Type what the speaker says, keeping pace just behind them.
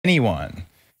anyone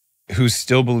who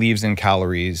still believes in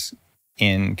calories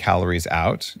in, calories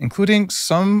out, including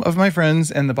some of my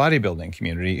friends in the bodybuilding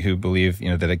community who believe,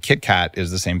 that a Kit Kat is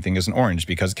the same thing as an orange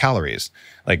because calories.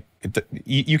 Like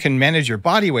you can manage your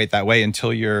body weight that way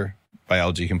until your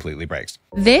biology completely breaks.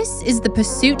 This is the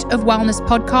Pursuit of Wellness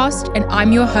podcast, and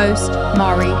I'm your host,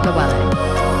 Mari Llewellyn.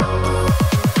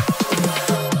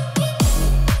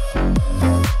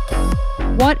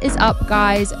 What is up,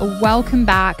 guys? Welcome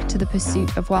back to the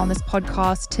Pursuit of Wellness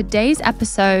podcast. Today's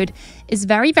episode is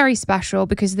very, very special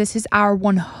because this is our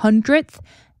 100th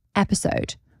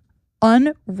episode.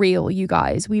 Unreal, you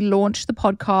guys. We launched the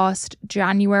podcast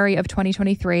January of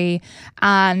 2023,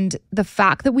 and the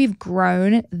fact that we've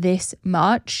grown this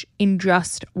much in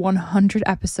just 100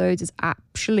 episodes is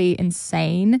actually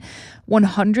insane.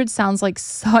 100 sounds like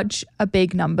such a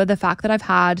big number. The fact that I've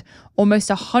had almost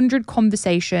 100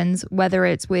 conversations, whether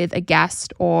it's with a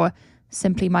guest or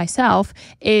simply myself,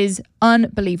 is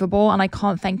unbelievable. And I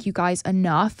can't thank you guys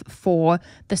enough for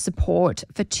the support,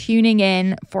 for tuning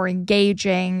in, for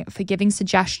engaging, for giving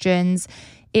suggestions.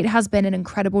 It has been an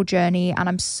incredible journey, and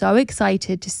I'm so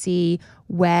excited to see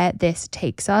where this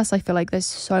takes us. I feel like there's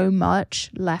so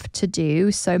much left to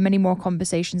do, so many more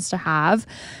conversations to have,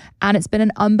 and it's been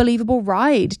an unbelievable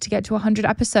ride to get to 100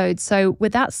 episodes. So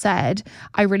with that said,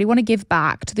 I really want to give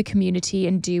back to the community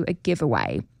and do a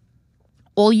giveaway.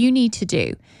 All you need to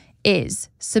do is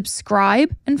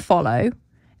subscribe and follow.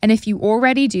 And if you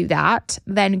already do that,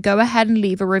 then go ahead and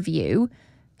leave a review.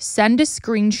 Send a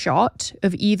screenshot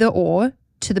of either or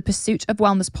to the Pursuit of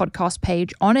Wellness podcast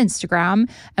page on Instagram,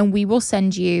 and we will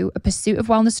send you a Pursuit of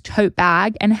Wellness tote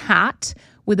bag and hat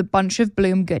with a bunch of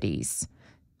Bloom goodies.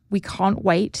 We can't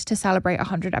wait to celebrate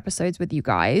 100 episodes with you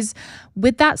guys.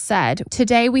 With that said,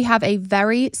 today we have a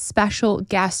very special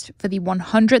guest for the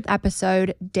 100th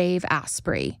episode, Dave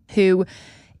Asprey, who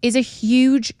is a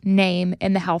huge name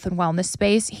in the health and wellness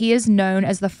space. He is known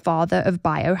as the father of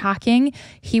biohacking.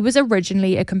 He was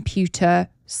originally a computer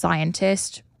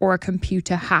scientist or a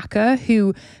computer hacker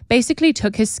who basically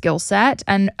took his skill set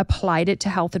and applied it to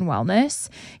health and wellness.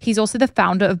 He's also the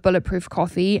founder of Bulletproof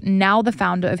Coffee, now the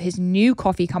founder of his new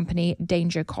coffee company,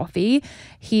 Danger Coffee.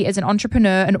 He is an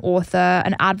entrepreneur, an author,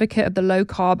 an advocate of the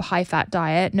low-carb, high-fat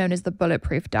diet known as the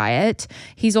Bulletproof diet.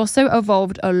 He's also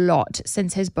evolved a lot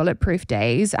since his Bulletproof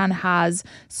days and has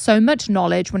so much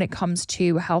knowledge when it comes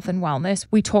to health and wellness.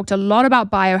 We talked a lot about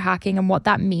biohacking and what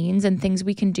that means and things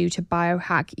we can do to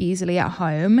biohack easily at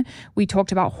home. We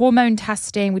talked about hormone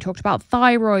testing. We talked about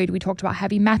thyroid. We talked about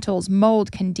heavy metals,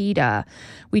 mold, candida.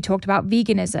 We talked about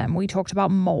veganism. We talked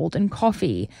about mold and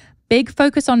coffee. Big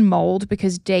focus on mold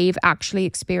because Dave actually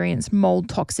experienced mold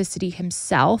toxicity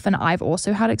himself, and I've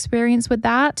also had experience with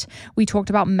that. We talked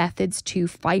about methods to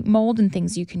fight mold and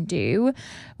things you can do.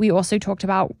 We also talked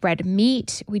about red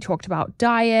meat. We talked about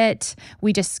diet.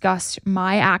 We discussed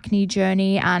my acne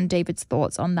journey and David's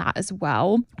thoughts on that as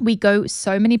well. We go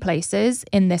so many places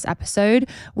in this episode.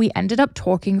 We ended up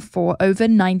talking for over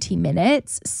 90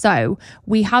 minutes. So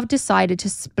we have decided to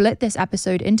split this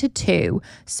episode into two.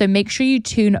 So make sure you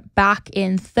tune back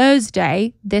in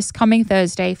Thursday, this coming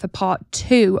Thursday, for part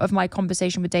 2 of my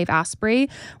conversation with Dave Asprey.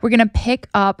 We're going to pick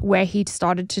up where he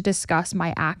started to discuss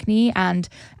my acne and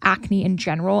acne in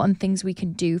general and things we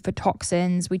can do for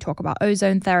toxins. We talk about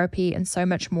ozone therapy and so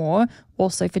much more.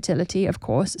 Also fertility, of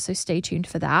course, so stay tuned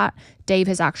for that. Dave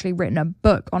has actually written a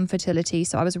book on fertility,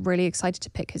 so I was really excited to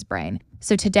pick his brain.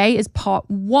 So today is part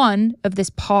 1 of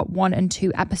this part 1 and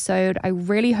 2 episode. I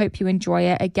really hope you enjoy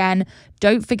it. Again,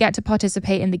 don't forget to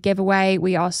participate in the giveaway.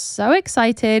 We are so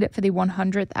excited for the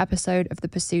 100th episode of the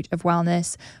Pursuit of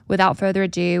Wellness. Without further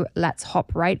ado, let's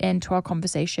hop right into our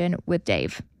conversation with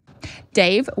Dave.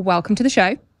 Dave, welcome to the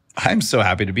show. I'm so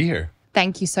happy to be here.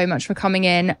 Thank you so much for coming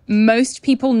in. Most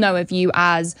people know of you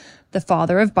as the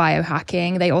father of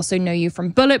biohacking. They also know you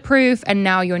from Bulletproof and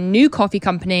now your new coffee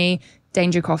company,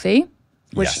 Danger Coffee,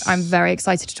 which yes, I'm very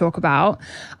excited to talk about.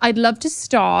 I'd love to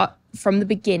start from the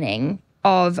beginning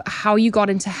of how you got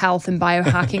into health and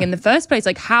biohacking in the first place.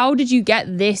 Like, how did you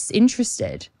get this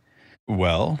interested?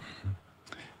 Well,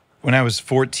 when I was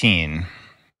 14,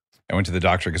 I went to the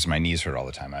doctor because my knees hurt all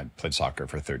the time. I played soccer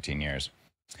for 13 years.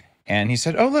 And he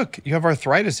said, "Oh, look, you have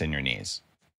arthritis in your knees."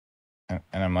 And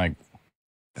I'm like,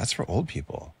 that's for old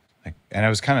people. And I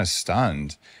was kind of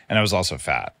stunned. And I was also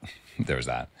fat. There was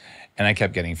that. And I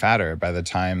kept getting fatter. By the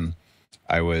time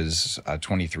I was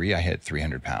 23, I hit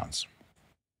 300 pounds.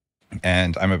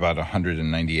 And I'm about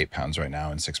 198 pounds right now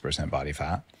and 6% body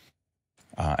fat.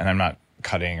 And I'm not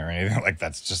cutting or anything like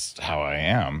that's just how I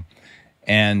am.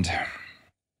 And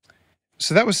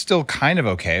So that was still kind of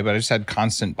okay, but I just had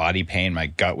constant body pain. My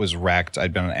gut was wrecked.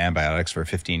 I'd been on antibiotics for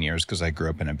 15 years because I grew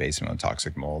up in a basement with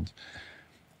toxic mold.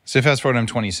 So fast forward, I'm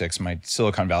 26. My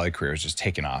Silicon Valley career is just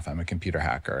taken off. I'm a computer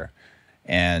hacker.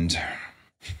 And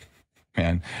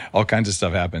man, all kinds of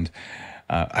stuff happened.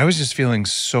 I was just feeling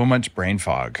so much brain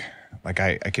fog. Like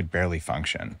I could barely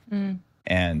function.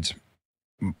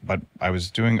 But I was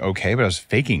doing okay, but I was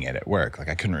faking it at work. Like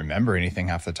I couldn't remember anything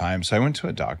half the time. So I went to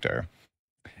a doctor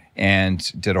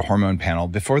and did a hormone panel.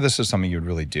 Before this is something you'd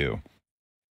really do.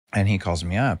 And he calls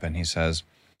me up and he says,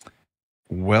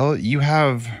 well, you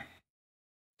have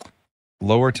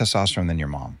lower testosterone than your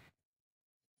mom.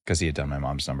 Because he had done my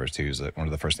mom's numbers too. He was one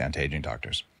of the first anti-aging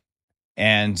doctors.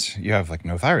 And you have like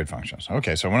no thyroid functions.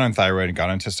 Okay, so I went on thyroid and got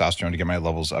on testosterone to get my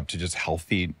levels up to just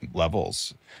healthy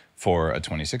levels for a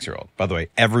 26-year-old. By the way,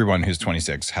 everyone who's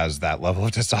 26 has that level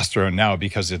of testosterone now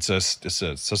because it's a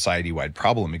society-wide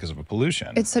problem because of a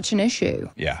pollution. It's such an issue.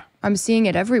 Yeah. I'm seeing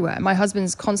it everywhere. My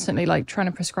husband's constantly like trying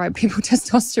to prescribe people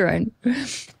testosterone.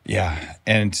 Yeah.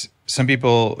 And some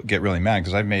people get really mad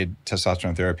because I've made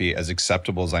testosterone therapy as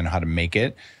acceptable as I know how to make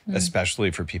it, especially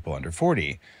for people under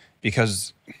 40,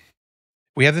 because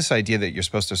we have this idea that you're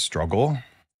supposed to struggle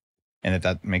and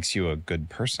that makes you a good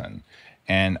person.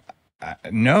 And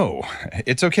no,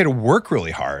 it's okay to work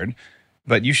really hard,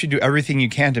 but you should do everything you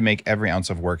can to make every ounce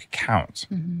of work count.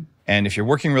 And if you're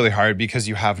working really hard because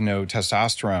you have no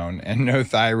testosterone and no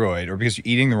thyroid, or because you're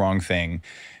eating the wrong thing,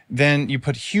 then you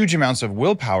put huge amounts of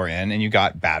willpower in and you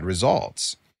got bad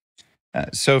results.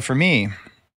 So for me,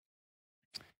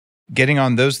 getting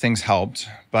on those things helped,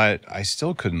 but I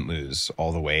still couldn't lose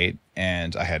all the weight.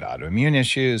 And I had autoimmune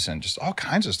issues and just all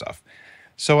kinds of stuff.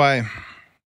 So I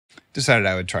decided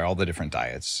I would try all the different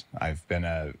diets. I've been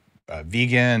a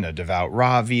vegan, a devout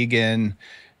raw vegan.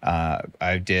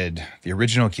 I did the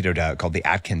original keto diet called the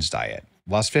Atkins diet.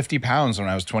 Lost 50 pounds when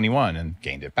I was 21 and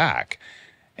gained it back.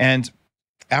 And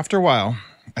after a while,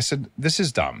 I said, this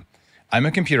is dumb. I'm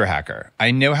a computer hacker.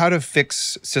 I know how to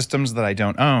fix systems that I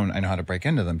don't own. I know how to break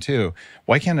into them too.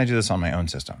 Why can't I do this on my own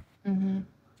system?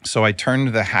 So I turned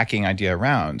the hacking idea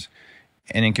around.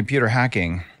 And in computer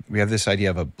hacking, we have this idea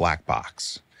of a black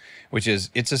box, which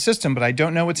is it's a system, but I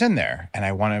don't know what's in there. And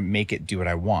I want to make it do what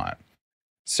I want.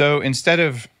 So instead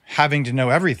of having to know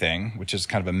everything, which is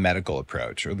kind of a medical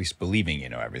approach, or at least believing you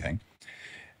know everything,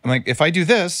 I'm like, if I do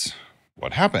this,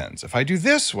 what happens? If I do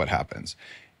this, what happens?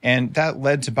 And that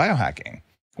led to biohacking,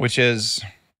 which is,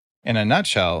 in a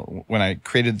nutshell, when I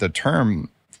created the term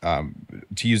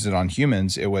to use it on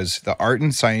humans, it was the art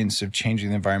and science of changing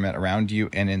the environment around you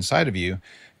and inside of you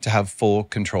to have full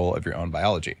control of your own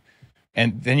biology.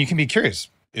 And then you can be curious,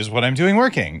 is what I'm doing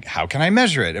working? How can I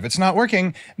measure it? If it's not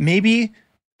working, maybe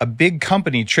a big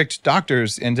company tricked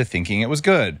doctors into thinking it was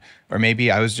good, or maybe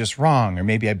I was just wrong, or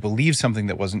maybe I believed something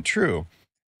that wasn't true.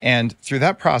 And through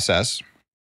that process,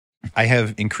 I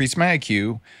have increased my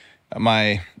IQ,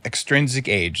 my extrinsic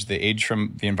age, the age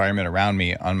from the environment around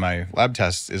me on my lab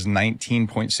tests, is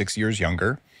 19.6 years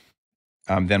younger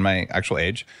than my actual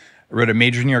age. I wrote a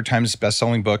major New York Times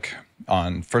bestselling book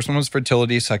on, first one was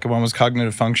fertility, second one was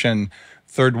cognitive function,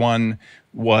 third one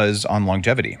was on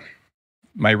longevity.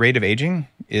 My rate of aging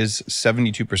is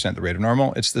 72% the rate of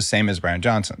normal. It's the same as Brian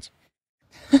Johnson's.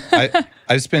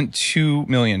 I've spent $2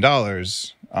 million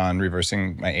on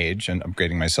reversing my age and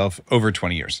upgrading myself over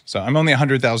 20 years. So I'm only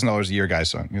 $100,000 a year, guys,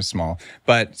 so I'm small,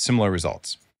 but similar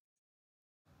results.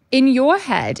 In your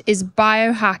head, is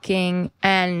biohacking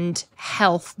and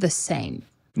health the same?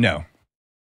 No.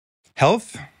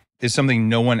 Health is something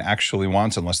no one actually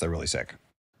wants unless they're really sick.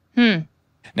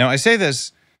 Now, I say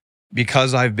this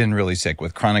because I've been really sick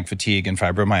with chronic fatigue and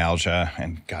fibromyalgia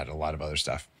and got a lot of other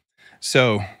stuff.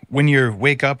 So when you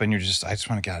wake up and you're just, I just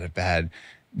want to get out of bed,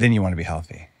 then you want to be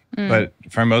healthy. But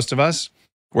for most of us,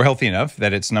 we're healthy enough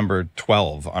that it's number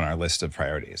 12 on our list of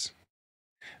priorities.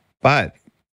 But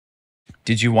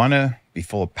did you want to be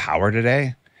full of power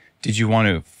today? Did you want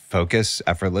to focus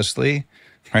effortlessly?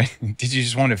 Right? Did you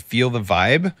just want to feel the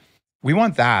vibe? We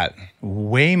want that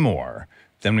way more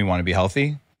than we want to be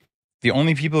healthy. The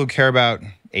only people who care about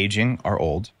aging are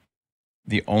old.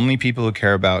 The only people who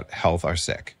care about health are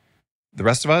sick. The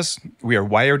rest of us, we are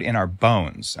wired in our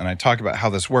bones. And I talk about how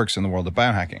this works in the world of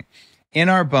biohacking. In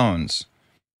our bones,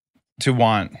 to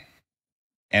want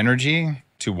energy,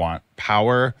 to want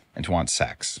power, and to want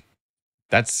sex.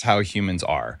 That's how humans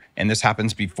are. And this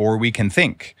happens before we can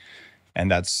think. And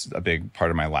that's a big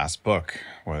part of my last book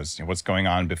was what's going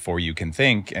on before you can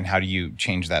think and how do you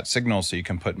change that signal so you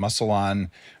can put muscle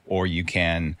on or you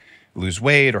can lose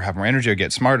weight or have more energy or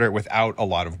get smarter without a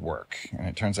lot of work. And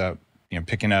it turns out,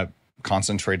 picking up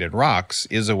concentrated rocks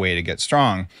is a way to get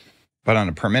strong. But on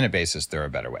a per minute basis, there are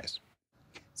better ways.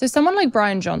 So someone like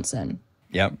Brian Johnson,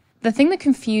 Yep. the thing that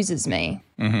confuses me,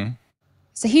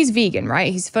 so he's vegan,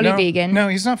 right? He's fully vegan. No,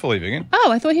 he's not fully vegan.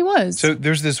 Oh, I thought he was. So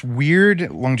there's this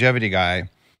weird longevity guy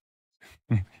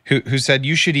who said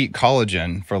you should eat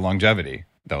collagen for longevity.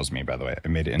 That was me, by the way. I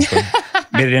made it into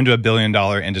a $1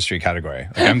 billion industry category.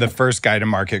 Like, I'm the first guy to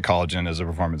market collagen as a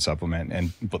performance supplement,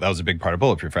 and that was a big part of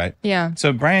Bulletproof, right? Yeah.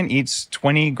 So Brian eats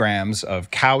 20 grams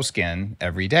of cow skin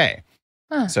every day.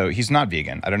 Huh. So he's not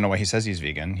vegan. I don't know why he says he's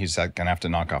vegan. He's going to have to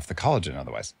knock off the collagen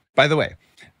otherwise. By the way,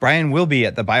 Brian will be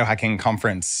at the Biohacking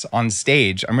conference on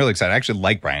stage. I'm really excited. I actually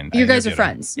like Brian. You guys are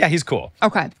friends? Yeah, he's cool.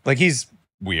 Okay. Like, he's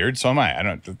weird. So am I.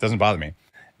 It doesn't bother me.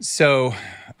 So,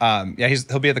 yeah,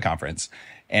 he'll be at the conference.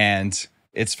 And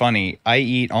it's funny. I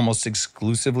eat almost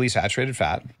exclusively saturated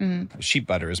fat. Sheep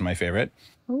butter is my favorite.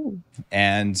 Ooh.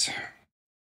 And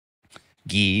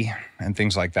ghee and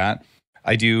things like that.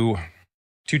 I do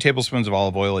 2 tablespoons of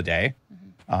olive oil a day,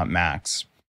 max.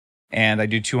 And I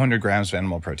do 200 grams of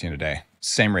animal protein a day.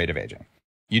 Same rate of aging.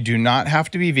 You do not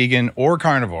have to be vegan or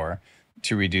carnivore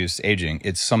to reduce aging.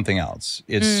 It's something else.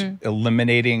 It's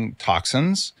eliminating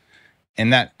toxins.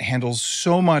 And that handles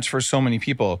so much for so many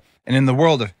people. And in the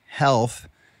world of health,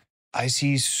 I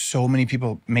see so many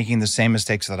people making the same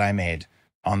mistakes that I made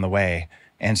on the way.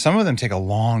 And some of them take a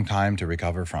long time to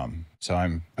recover from. So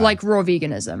I'm... like raw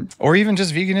veganism. Or even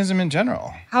just veganism in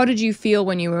general. How did you feel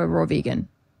when you were a raw vegan?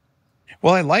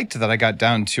 Well, I liked that I got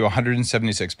down to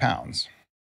 176 pounds.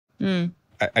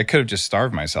 I could have just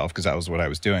starved myself because that was what I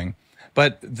was doing.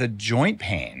 But the joint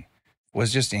pain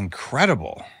was just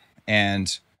incredible.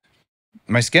 And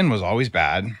my skin was always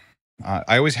bad.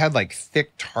 I always had like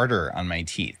thick tartar on my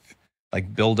teeth,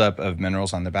 like buildup of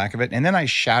minerals on the back of it. And then I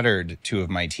shattered 2 of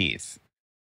my teeth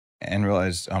and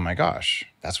realized, oh my gosh,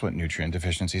 that's what nutrient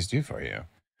deficiencies do for you.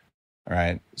 All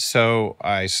right. So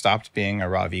I stopped being a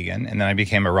raw vegan, and then I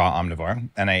became a raw omnivore,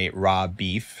 and I ate raw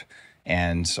beef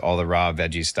and all the raw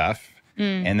veggie stuff.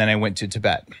 And then I went to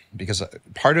Tibet, because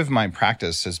part of my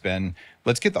practice has been,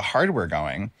 let's get the hardware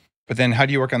going. But then how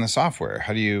do you work on the software?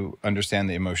 How do you understand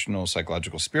the emotional,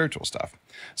 psychological, spiritual stuff?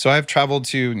 So I've traveled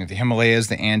to the Himalayas,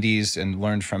 the Andes, and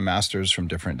learned from masters from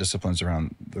different disciplines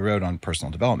around the road on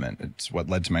personal development. It's what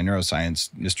led to my neuroscience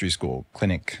mystery school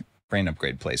clinic brain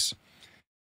upgrade place.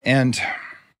 And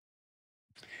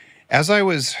as I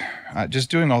was just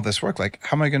doing all this work, like,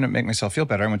 how am I going to make myself feel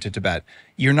better? I went to Tibet.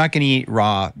 You're not going to eat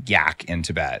raw yak in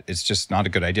Tibet. It's just not a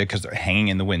good idea because they're hanging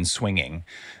in the wind swinging.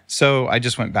 So I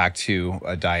just went back to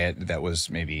a diet that was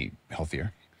maybe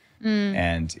healthier.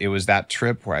 And it was that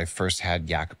trip where I first had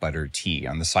yak butter tea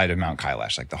on the side of Mount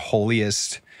Kailash, like the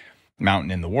holiest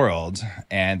mountain in the world.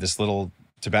 And this little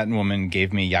Tibetan woman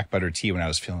gave me yak butter tea when I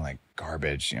was feeling like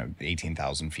garbage,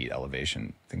 18,000 feet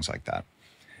elevation, things like that.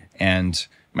 And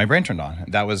my brain turned on.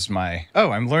 That was my,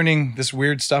 I'm learning this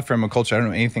weird stuff from a culture I don't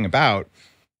know anything about.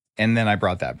 And then I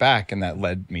brought that back, and that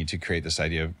led me to create this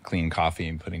idea of clean coffee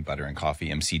and putting butter in coffee.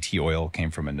 MCT oil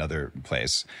came from another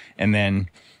place. And then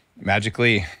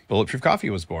magically, Bulletproof Coffee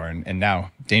was born. And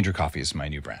now Danger Coffee is my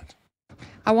new brand.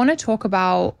 I want to talk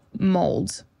about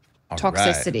mold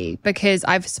toxicity, because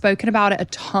I've spoken about it a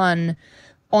ton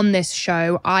on this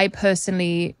show. I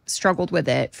personally struggled with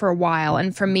it for a while.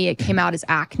 And for me, it came out as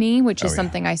acne, which is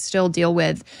something I still deal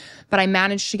with. But I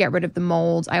managed to get rid of the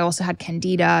mold. I also had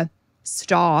candida,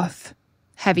 staph,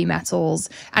 heavy metals.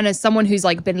 And as someone who's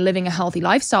like been living a healthy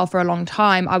lifestyle for a long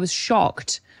time, I was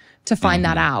shocked to find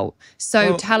that out.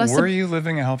 So tell us. Were you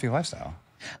living a healthy lifestyle?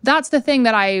 That's the thing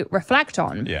that I reflect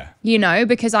on. Yeah.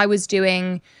 Because I was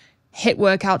doing HIIT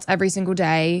workouts every single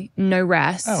day, no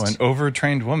rest. Oh, an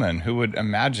overtrained woman. Who would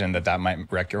imagine that might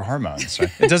wreck your hormones?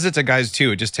 Right? It does it to guys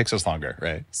too. It just takes us longer,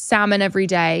 right? Salmon every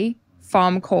day,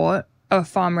 farm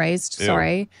raised, Ew.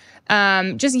 sorry.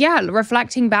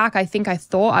 Reflecting back, I think I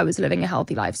thought I was living a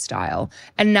healthy lifestyle.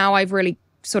 And now I've really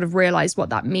sort of realized what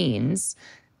that means.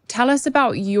 Tell us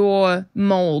about your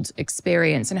mold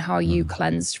experience and how you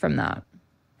cleansed from that.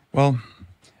 Well,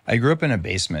 I grew up in a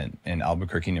basement in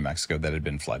Albuquerque, New Mexico that had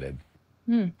been flooded.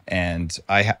 And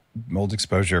I had mold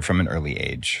exposure from an early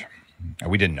age.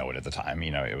 We didn't know it at the time.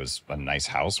 It was a nice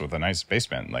house with a nice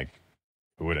basement. Like,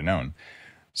 who would have known?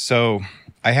 So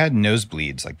I had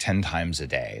nosebleeds like 10 times a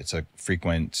day. It's a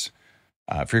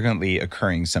frequently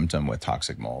occurring symptom with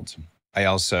toxic mold. I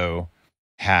also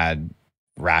had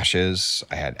rashes.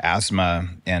 I had asthma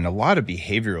and a lot of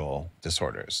behavioral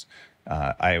disorders.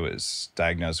 I was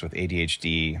diagnosed with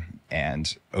ADHD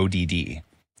and ODD. You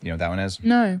know what that one is?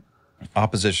 No.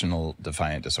 Oppositional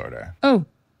defiant disorder. Oh.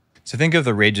 So think of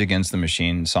the Rage Against the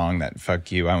Machine song, that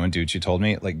 "Fuck You, I Won't Do What You Told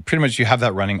Me." Like pretty much you have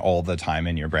that running all the time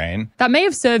in your brain. That may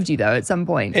have served you though at some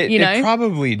point. It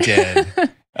probably did.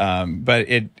 But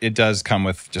it does come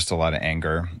with just a lot of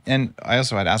anger. And I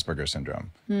also had Asperger's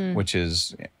syndrome, which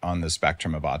is on the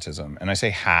spectrum of autism. And I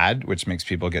say had, which makes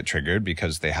people get triggered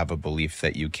because they have a belief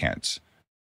that you can't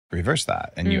reverse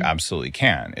that. And you absolutely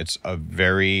can. It's a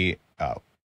very,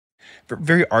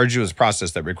 very arduous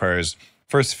process that requires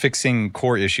first fixing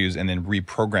core issues and then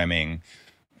reprogramming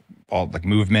all like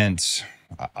movements,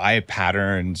 eye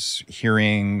patterns,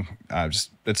 hearing.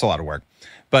 It's a lot of work.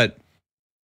 But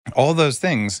all those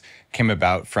things came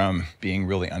about from being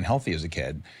really unhealthy as a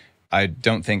kid. I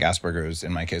don't think Asperger's,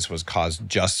 in my case, was caused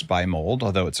just by mold,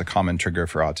 although it's a common trigger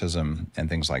for autism and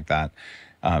things like that.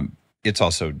 It's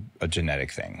also a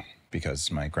genetic thing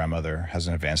because my grandmother has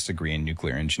an advanced degree in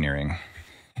nuclear engineering.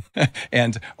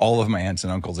 And all of my aunts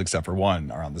and uncles, except for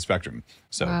one, are on the spectrum.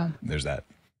 So There's that.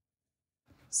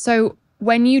 So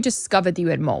when you discovered that you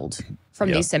had mold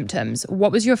from these symptoms,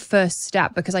 what was your first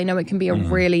step? Because I know it can be a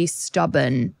really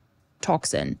stubborn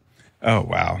toxin. Oh,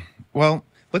 wow. Well,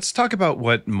 let's talk about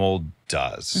what mold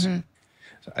does.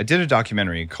 So I did a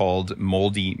documentary called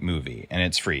Moldy Movie, and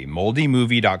it's free,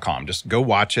 moldymovie.com. Just go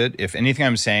watch it. If anything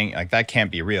I'm saying, like that can't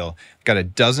be real. I've got a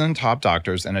dozen top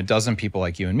doctors and a dozen people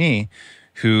like you and me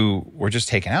who were just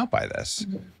taken out by this.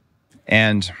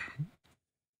 And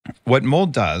what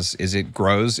mold does is it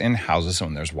grows in houses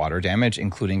when there's water damage,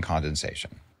 including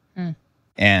condensation.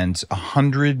 And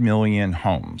 100 million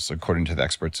homes, according to the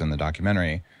experts in the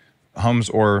documentary, homes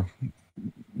or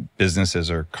businesses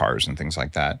or cars and things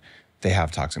like that, they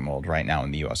have toxic mold right now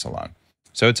in the US alone.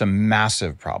 So it's a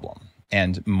massive problem.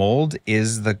 And mold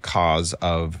is the cause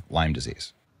of Lyme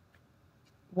disease.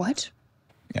 What?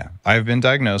 Yeah. I've been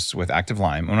diagnosed with active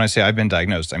Lyme. When I say I've been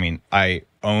diagnosed, I mean I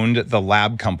owned the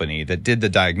lab company that did the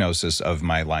diagnosis of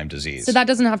my Lyme disease. So that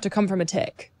doesn't have to come from a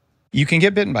tick. You can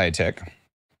get bitten by a tick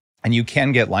and you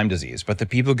can get Lyme disease, but the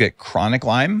people who get chronic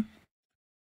Lyme,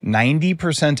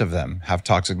 90% of them have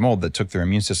toxic mold that took their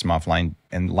immune system offline,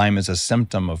 and Lyme is a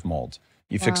symptom of mold.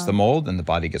 You fix the mold and the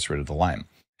body gets rid of the Lyme.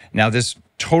 Now, this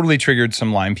totally triggered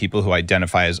some Lyme people who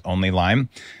identify as only Lyme.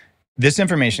 This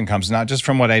information comes not just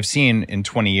from what I've seen in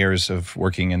 20 years of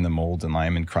working in the mold and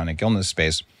Lyme and chronic illness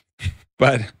space,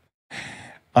 but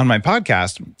on my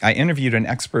podcast, I interviewed an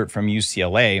expert from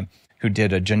UCLA who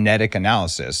did a genetic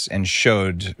analysis and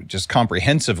showed just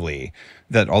comprehensively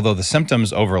that although the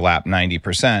symptoms overlap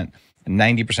 90%,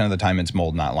 90% of the time it's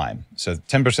mold, not Lyme. So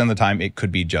 10% of the time it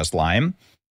could be just Lyme,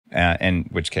 in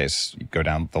which case you go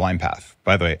down the Lyme path.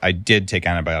 By the way, I did take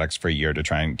antibiotics for a year to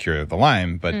try and cure the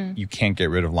Lyme, but you can't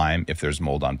get rid of Lyme if there's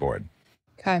mold on board.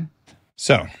 Okay.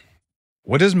 So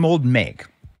what does mold make?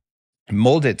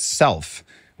 Mold itself,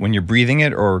 when you're breathing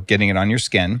it or getting it on your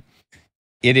skin,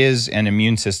 it is an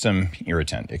immune system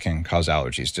irritant. It can cause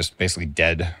allergies. Just basically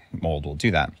dead mold will do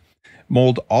that.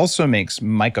 Mold also makes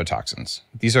mycotoxins.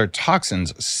 These are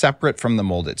toxins separate from the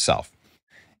mold itself.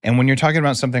 And when you're talking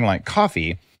about something like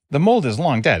coffee, the mold is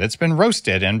long dead. It's been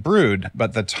roasted and brewed,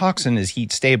 but the toxin is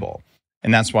heat stable.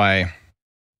 And that's why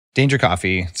Danger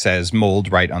Coffee says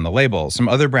mold right on the label. Some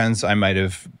other brands I might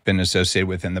have been associated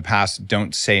with in the past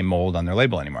don't say mold on their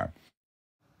label anymore.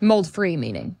 Mold free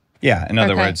meaning? Yeah. In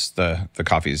other words, the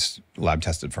coffee's lab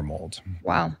tested for mold.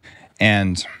 Wow.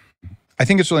 And I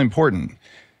think it's really important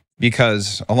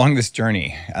because along this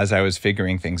journey, as I was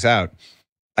figuring things out,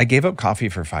 I gave up coffee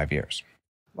for 5 years.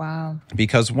 Wow.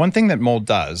 Because one thing that mold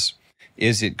does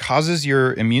is it causes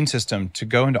your immune system to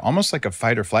go into almost like a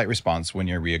fight or flight response when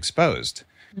you're re-exposed.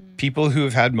 People who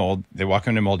have had mold, they walk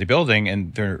into a moldy building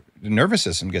and their nervous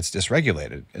system gets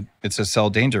dysregulated. It's a cell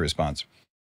danger response.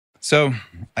 So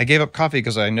I gave up coffee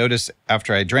because I noticed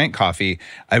after I drank coffee,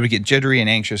 I would get jittery and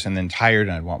anxious and then tired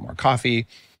and I'd want more coffee.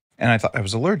 And I thought I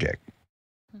was allergic.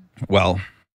 Well,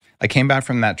 I came back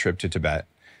from that trip to Tibet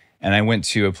and I went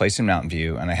to a place in Mountain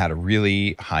View and I had a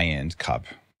really high-end cup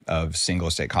of single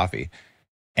estate coffee.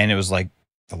 And it was like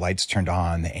the lights turned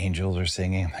on, the angels are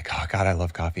singing. I'm like, oh God, I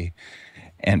love coffee.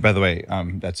 And by the way,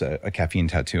 that's a caffeine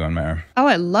tattoo on my arm. Oh,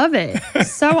 I love it.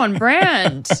 So on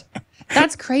brand.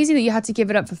 That's crazy that you had to give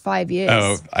it up for 5 years.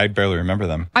 Oh, I barely remember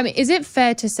them. I mean, is it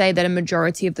fair to say that a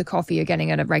majority of the coffee you're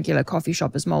getting at a regular coffee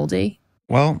shop is moldy?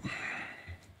 Well,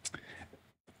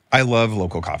 I love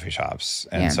local coffee shops.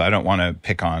 And so I don't want to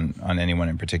pick on anyone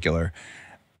in particular.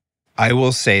 I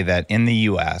will say that in the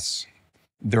US,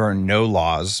 there are no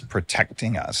laws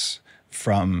protecting us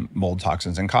from mold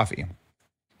toxins in coffee.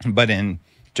 But in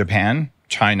Japan,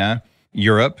 China,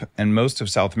 Europe, and most of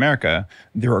South America,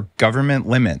 there are government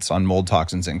limits on mold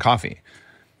toxins in coffee.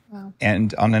 Wow.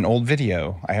 And on an old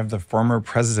video, I have the former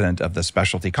president of the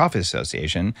Specialty Coffee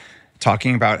Association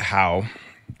talking about how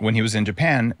when he was in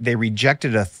Japan, they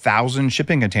rejected 1,000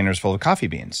 shipping containers full of coffee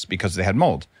beans because they had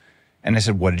mold. And I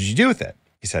said, what did you do with it?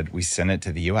 He said, we sent it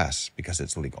to the US because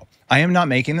it's legal. I am not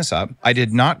making this up. I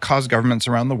did not cause governments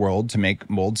around the world to make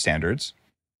mold standards.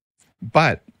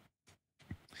 But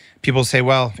people say,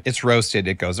 well, it's roasted,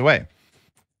 it goes away.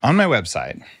 On my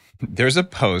website, there's a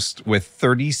post with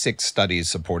 36 studies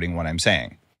supporting what I'm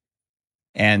saying.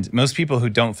 And most people who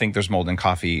don't think there's mold in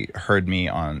coffee heard me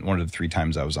on one of the 3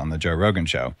 times I was on the Joe Rogan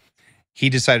show. He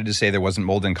decided to say there wasn't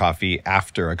mold in coffee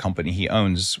after a company he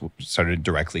owns started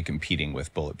directly competing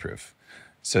with Bulletproof.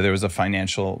 So there was a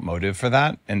financial motive for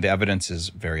that, and the evidence is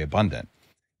very abundant.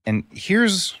 And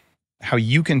here's how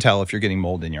you can tell if you're getting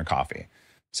mold in your coffee.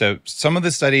 So some of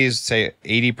the studies say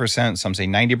 80%, some say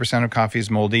 90% of coffee is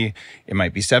moldy. It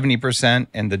might be 70%,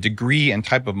 and the degree and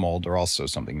type of mold are also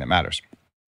something that matters.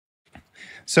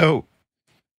 So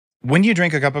when you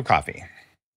drink a cup of coffee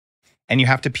and you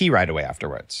have to pee right away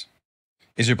afterwards,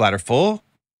 is your bladder full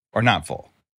or not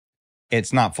full?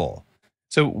 It's not full.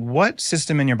 So what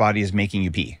system in your body is making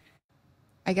you pee?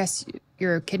 I guess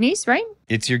your kidneys, right?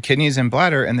 It's your kidneys and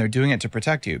bladder, and they're doing it to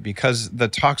protect you because the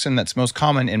toxin that's most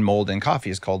common in mold and coffee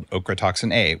is called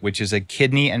ochratoxin A, which is a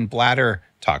kidney and bladder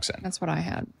toxin. That's what I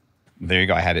had. There you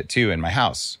go. I had it too in my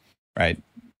house, right?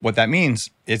 What that means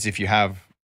is if you have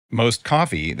most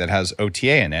coffee that has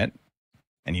OTA in it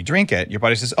and you drink it, your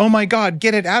body says, oh my God,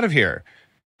 get it out of here.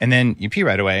 And then you pee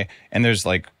right away, and there's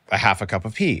like a half a cup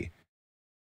of pee.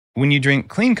 When you drink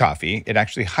clean coffee, it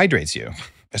actually hydrates you,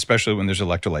 especially when there's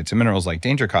electrolytes and minerals like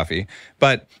Danger Coffee,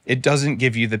 but it doesn't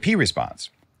give you the pee response.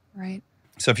 Right.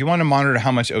 So if you want to monitor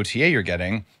how much OTA you're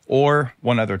getting or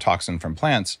one other toxin from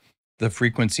plants, the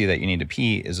frequency that you need to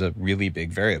pee is a really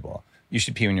big variable. You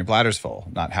should pee when your bladder's full,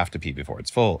 not have to pee before it's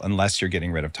full, unless you're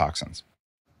getting rid of toxins.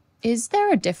 Is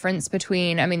there a difference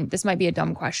between, I mean, this might be a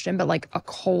dumb question, but like a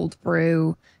cold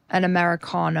brew, an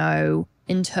Americano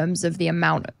in terms of the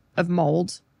amount of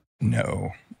mold?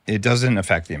 No, it doesn't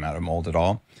affect the amount of mold at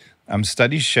all.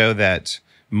 Studies show that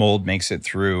mold makes it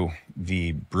through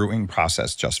the brewing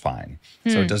process just fine.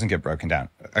 So it doesn't get broken down.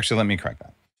 Actually, let me correct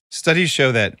that. Studies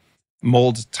show that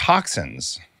mold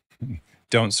toxins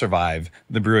don't survive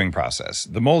the brewing process.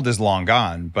 The mold is long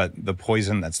gone, but the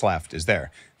poison that's left is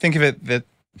there. Think of it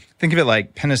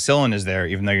like penicillin is there,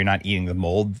 even though you're not eating the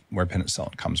mold where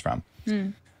penicillin comes from.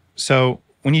 So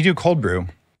when you do cold brew,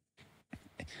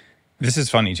 this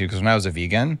is funny too, because when I was a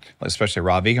vegan, especially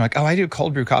raw vegan, I'm like, oh, I do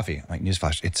cold brew coffee. I'm like,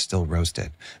 newsflash, it's still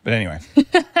roasted. But anyway.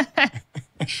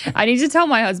 I need to tell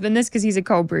my husband this because he's a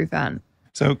cold brew fan.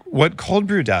 So what cold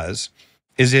brew does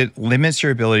is it limits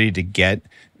your ability to get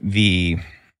the,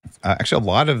 actually a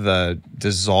lot of the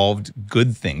dissolved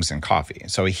good things in coffee.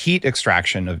 So a heat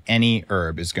extraction of any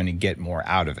herb is going to get more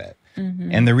out of it.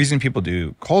 And the reason people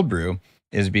do cold brew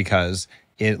is because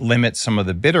it limits some of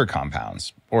the bitter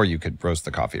compounds, or you could roast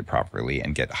the coffee properly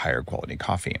and get higher quality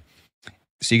coffee.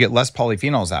 So you get less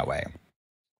polyphenols that way.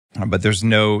 But there's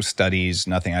no studies,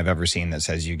 nothing I've ever seen that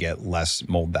says you get less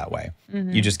mold that way.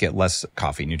 You just get less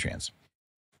coffee nutrients.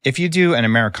 If you do an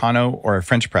Americano or a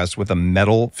French press with a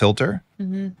metal filter,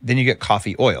 then you get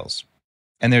coffee oils.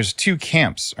 And there's 2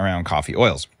 camps around coffee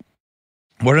oils.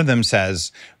 One of them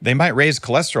says they might raise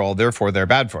cholesterol, therefore they're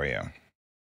bad for you.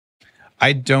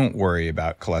 I don't worry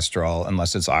about cholesterol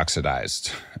unless it's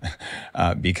oxidized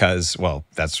because, well,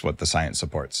 that's what the science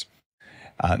supports.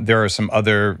 There are some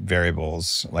other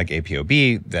variables like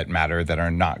ApoB that matter that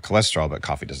are not cholesterol, but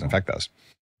coffee doesn't affect those.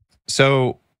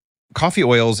 So coffee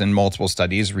oils in multiple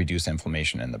studies reduce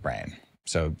inflammation in the brain.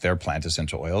 So they're plant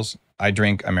essential oils. I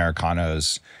drink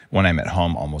Americanos when I'm at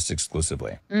home almost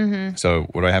exclusively. So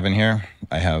what do I have in here?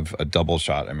 I have a double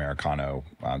shot Americano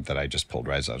that I just pulled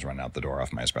right as I was running out the door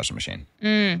off my espresso machine.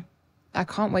 I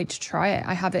can't wait to try it.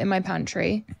 I have it in my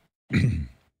pantry.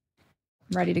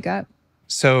 Ready to go.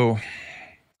 So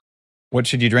what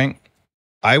should you drink?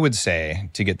 I would say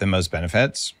to get the most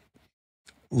benefits,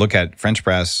 look at French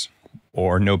press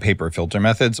or no paper filter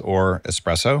methods or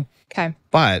espresso. Okay.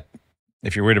 But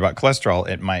if you're worried about cholesterol,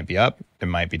 it might be up, it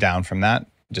might be down from that.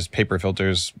 Just paper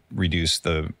filters reduce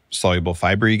the soluble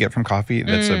fiber you get from coffee.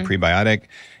 That's a prebiotic,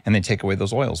 and they take away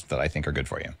those oils that I think are good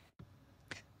for you.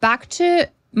 Back to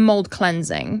mold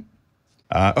cleansing.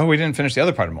 We didn't finish the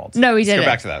other part of mold. No, we didn't.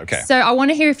 Let's go back to that. Okay. So I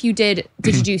want to hear if you did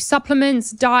you do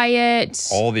supplements, diet?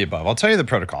 All the above. I'll tell you the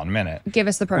protocol in a minute. Give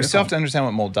us the protocol. We still have to understand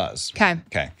what mold does. Okay.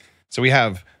 Okay. So we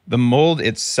have the mold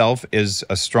itself is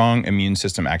a strong immune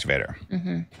system activator.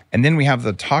 And then we have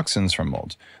the toxins from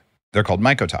mold. They're called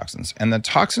mycotoxins. And the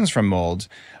toxins from mold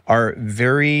are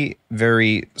very,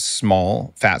 very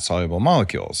small fat-soluble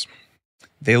molecules.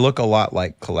 They look a lot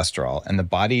like cholesterol, and the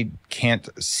body can't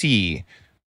see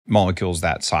molecules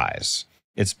that size.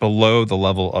 It's below the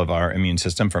level of our immune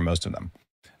system for most of them.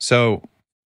 So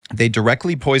they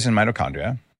directly poison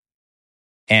mitochondria,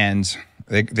 and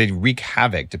they wreak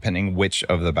havoc depending which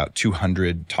of the about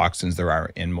 200 toxins there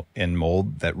are in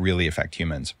mold that really affect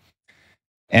humans.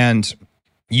 And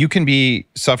you can be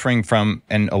suffering from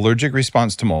an allergic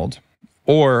response to mold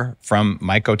or from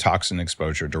mycotoxin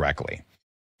exposure directly.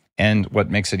 And what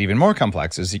makes it even more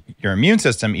complex is your immune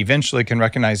system eventually can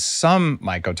recognize some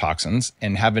mycotoxins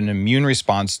and have an immune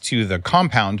response to the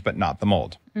compound, but not the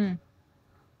mold. Mm.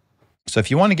 So if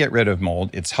you want to get rid of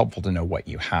mold, it's helpful to know what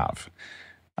you have.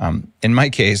 In my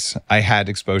case, I had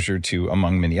exposure to,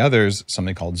 among many others,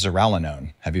 something called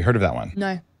zearalenone. Have you heard of that one?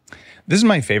 No. This is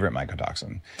my favorite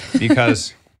mycotoxin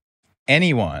because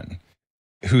anyone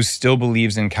who still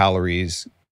believes in calories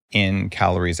in,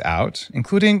 calories out,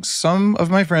 including some of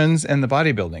my friends in the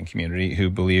bodybuilding community who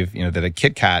believe, that a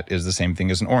Kit Kat is the same thing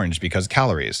as an orange because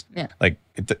calories. Yeah. Like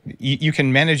you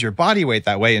can manage your body weight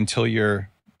that way until your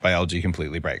biology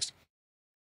completely breaks.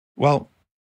 Well,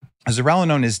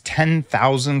 zearalenone is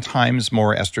 10,000 times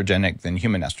more estrogenic than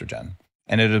human estrogen,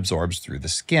 and it absorbs through the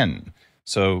skin.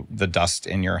 So the dust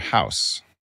in your house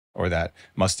or that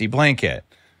musty blanket,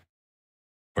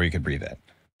 or you could breathe it.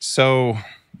 So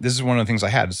this is one of the things I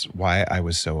had. It's why I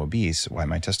was so obese, why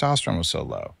my testosterone was so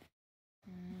low,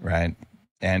 right?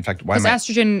 And in fact, why because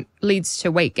estrogen leads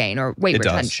to weight gain or weight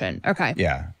retention. Okay.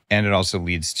 Yeah. And it also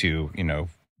leads to,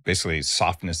 basically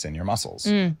softness in your muscles.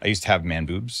 I used to have man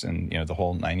boobs and, the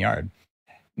whole 9 yard.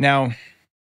 Now,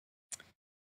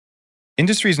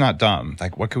 industry's not dumb.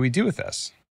 Like, what can we do with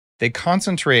this? They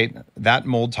concentrate that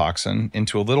mold toxin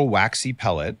into a little waxy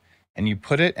pellet, and you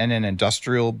put it in an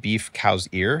industrial beef cow's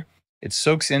ear. It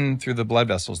soaks in through the blood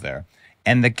vessels there,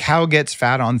 and the cow gets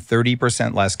fat on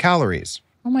 30% less calories.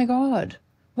 Oh my God.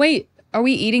 Wait, are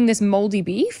we eating this moldy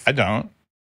beef? I don't.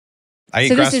 I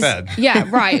eat grass-fed. Yeah,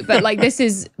 right. But like this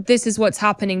is what's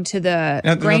happening to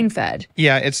the grain-fed.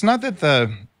 Yeah, it's not that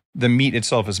the meat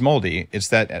itself is moldy. It's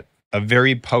that a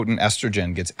very potent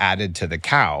estrogen gets added to the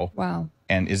cow. Wow.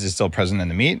 And is it still present in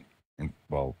the meat?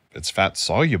 Well, it's fat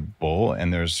soluble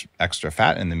and there's extra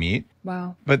fat in the meat.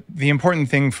 Wow. But the important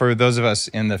thing for those of us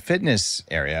in the fitness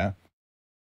area,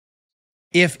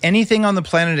 if anything on the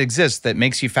planet exists that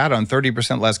makes you fat on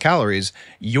 30% less calories,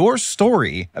 your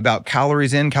story about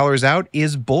calories in, calories out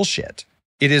is bullshit.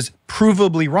 It is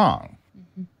provably wrong.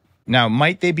 Mm-hmm. Now,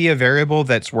 might they be a variable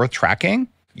that's worth tracking?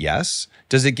 Yes.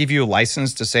 Does it give you a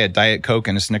license to say a Diet Coke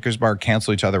and a Snickers bar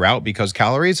cancel each other out because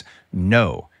calories?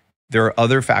 No. There are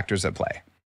other factors at play.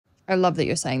 I love that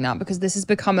you're saying that because this has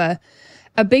become a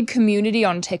big community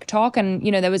on TikTok. And,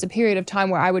 there was a period of time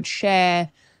where I would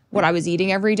share what I was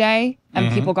eating every day,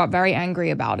 and people got very angry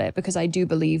about it because I do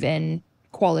believe in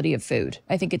quality of food.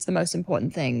 I think it's the most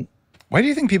important thing. Why do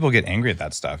you think people get angry at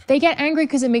that stuff? They get angry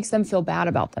because it makes them feel bad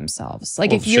about themselves.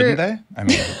 Like, if shouldn't they?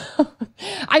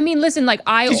 I mean, listen, like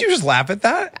Did you just laugh at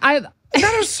that?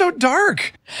 That was so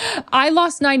dark. I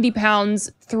lost 90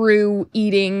 pounds through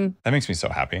eating. That makes me so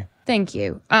happy. Thank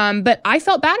you. But I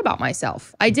felt bad about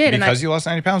myself. I did. Because you lost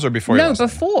 90 pounds or before you lost No,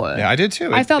 before. Yeah, I did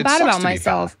too. I felt bad about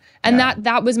myself. And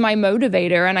that was my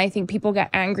motivator. And I think people get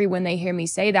angry when they hear me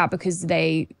say that because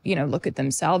they, look at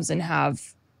themselves and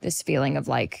have this feeling of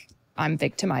like, I'm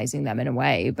victimizing them in a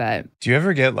way. But do you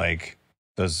ever get like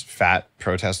those fat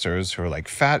protesters who are like,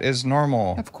 fat is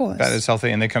normal. Of course. Fat is healthy.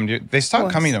 And they come to you. They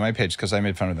stopped coming to my page because I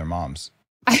made fun of their moms.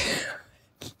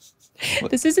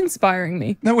 This is inspiring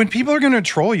me. No, when people are going to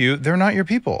troll you, they're not your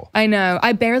people. I know.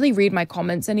 I barely read my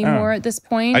comments anymore at this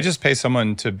point. I just pay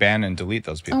someone to ban and delete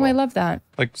those people. Oh, I love that.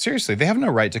 Like, seriously, they have no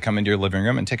right to come into your living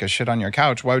room and take a shit on your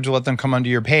couch. Why would you let them come onto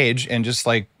your page and just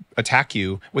like attack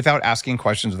you without asking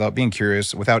questions, without being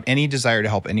curious, without any desire to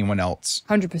help anyone else?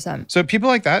 100%. So people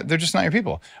like that, they're just not your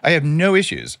people. I have no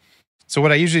issues. So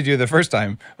what I usually do the first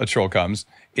time a troll comes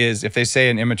is if they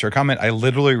say an immature comment, I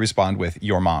literally respond with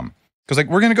your mom. Because like,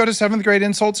 we're going to go to 7th grade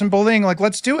insults and bullying. Like,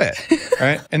 let's do it.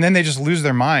 Right. And then they just lose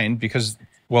their mind because,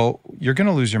 well, you're going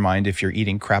to lose your mind if you're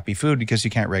eating crappy food because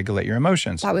you can't regulate your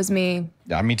emotions. That was me.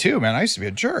 Yeah, me too, man. I used to be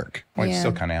a jerk. Well, I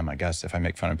still kind of am, I guess, if I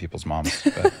make fun of people's moms.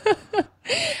 But.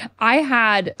 I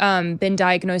had been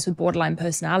diagnosed with borderline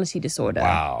personality disorder.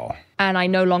 Wow. And I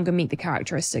no longer meet the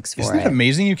characteristics for it. Isn't it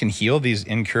amazing you can heal these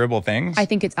incurable things? I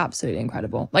think it's absolutely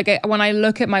incredible. Like when I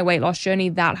look at my weight loss journey,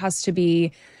 that has to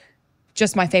be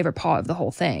just my favorite part of the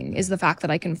whole thing is the fact that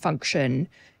I can function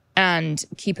and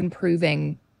keep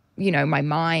improving my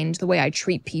mind, the way I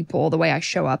treat people, the way I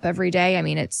show up every day. I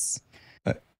mean, it's...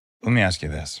 Let me ask you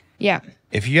this. Yeah.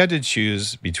 If you had to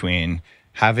choose between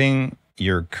having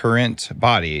your current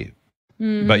body,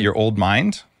 but your old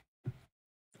mind,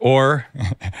 or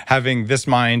having this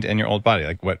mind and your old body,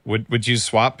 like what would you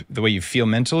swap the way you feel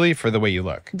mentally for the way you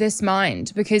look? This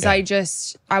mind, because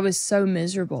I was so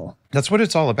miserable. That's what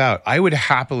it's all about. I would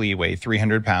happily weigh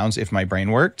 300 pounds if my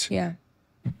brain worked. Yeah.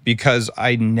 Because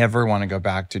I never want to go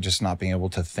back to just not being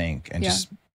able to think and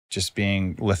just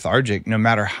being lethargic, no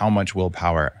matter how much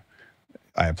willpower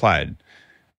I applied.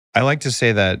 I like to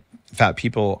say that fat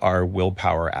people are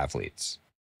willpower athletes,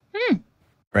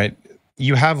 right?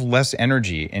 You have less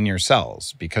energy in your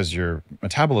cells because your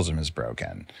metabolism is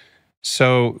broken.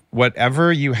 So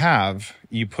whatever you have,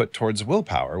 you put towards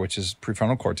willpower, which is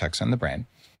prefrontal cortex in the brain.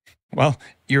 Well,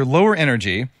 you're lower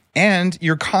energy and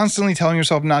you're constantly telling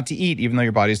yourself not to eat, even though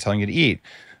your body's telling you to eat.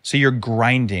 So you're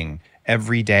grinding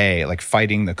every day, like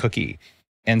fighting the cookie.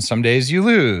 And some days you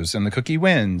lose and the cookie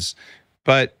wins.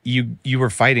 But you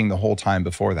were fighting the whole time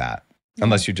before that,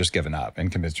 unless you've just given up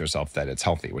and convinced yourself that it's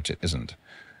healthy, which it isn't.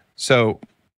 So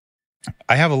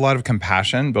I have a lot of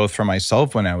compassion, both for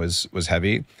myself when I was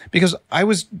heavy, because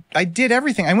I did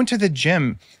everything. I went to the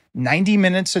gym 90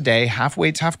 minutes a day, half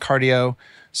weights, half cardio,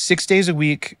 6 days a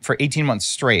week for 18 months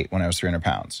straight when I was 300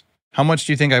 pounds. How much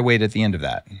do you think I weighed at the end of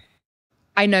that?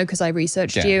 I know because I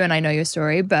researched you and I know your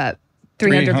story, but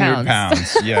 300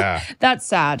 pounds. Yeah. That's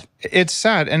sad. It's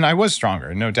sad. And I was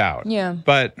stronger, no doubt. Yeah.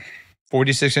 But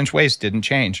 46-inch waist didn't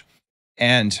change.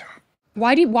 And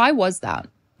why was that?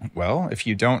 Well, if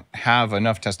you don't have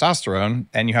enough testosterone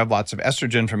and you have lots of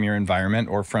estrogen from your environment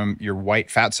or from your white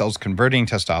fat cells converting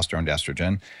testosterone to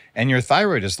estrogen, and your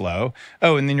thyroid is low,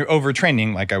 and then you're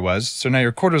overtraining like I was, so now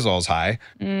your cortisol is high,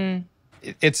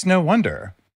 it's no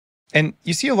wonder. And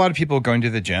you see a lot of people going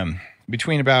to the gym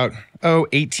between about,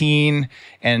 18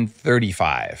 and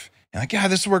 35. And like, yeah,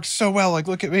 this works so well. Like,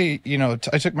 look at me.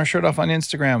 I took my shirt off on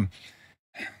Instagram.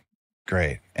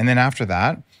 Great. And then after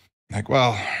that, like,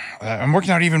 well, I'm working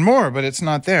out even more, but it's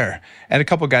not there. I had a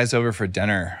couple guys over for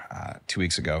dinner 2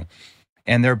 weeks ago,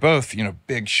 and they're both,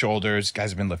 big shoulders.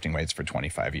 Guys have been lifting weights for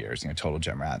 25 years, total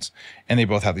gym rats. And they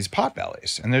both have these pot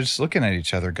bellies. And they're just looking at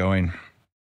each other going,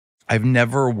 I've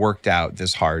never worked out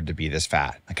this hard to be this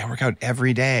fat. Like, I work out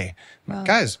every day. Wow.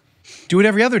 Guys, do it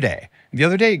every other day. The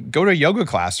other day, go to a yoga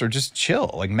class or just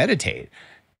chill, like meditate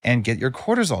and get your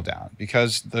cortisol down,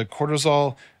 because the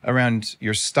cortisol around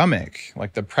your stomach,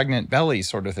 like the pregnant belly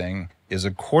sort of thing, is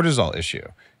a cortisol issue.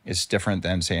 It's different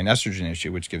than, say, an estrogen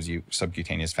issue, which gives you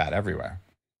subcutaneous fat everywhere.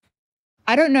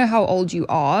 I don't know how old you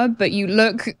are, but you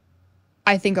look,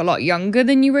 I think, a lot younger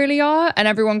than you really are. And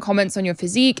everyone comments on your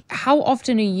physique. How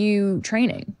often are you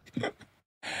training?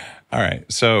 All right.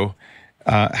 So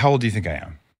how old do you think I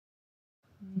am?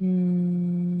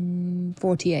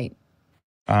 48.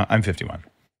 I'm 51.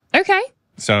 Okay.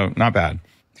 So not bad.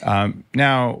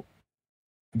 Now,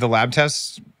 the lab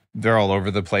tests, they're all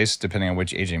over the place depending on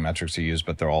which aging metrics you use,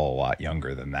 but they're all a lot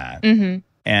younger than that. Mm-hmm.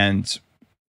 And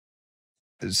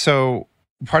so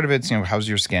part of it's, how's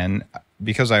your skin?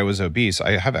 Because I was obese,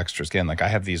 I have extra skin. Like, I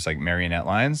have these like marionette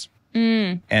lines.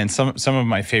 And some of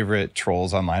my favorite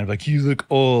trolls online are like, you look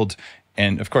old.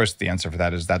 And of course, the answer for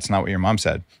that is, that's not what your mom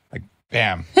said. Like,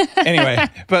 bam. Anyway,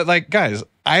 but like, guys,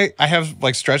 I have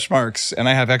like stretch marks and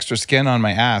I have extra skin on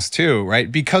my ass too, right?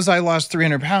 Because I lost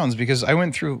 300 pounds, because I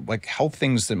went through like health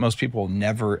things that most people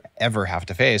never, ever have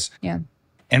to face. Yeah.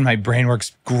 And my brain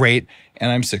works great, and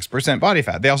I'm 6% body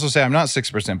fat. They also say I'm not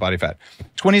 6% body fat.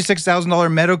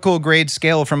 $26,000 medical grade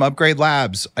scale from Upgrade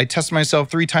Labs. I test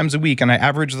myself 3 times a week and I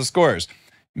average the scores.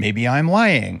 Maybe I'm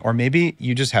lying, or maybe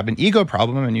you just have an ego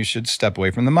problem and you should step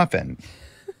away from the muffin.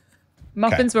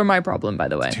 Muffins were my problem, by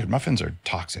the way. Dude, muffins are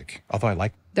toxic. Although I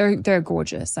like they're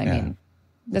gorgeous. I mean,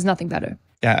 there's nothing better.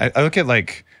 Yeah, I look at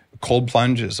like cold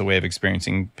plunge as a way of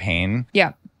experiencing pain.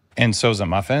 Yeah. And so is a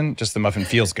muffin. Just the muffin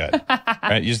feels good,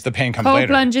 right? Just the pain comes cold later.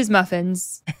 Cold plunges,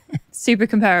 muffins, super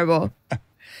comparable.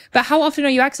 But how often are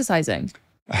you exercising?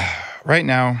 Right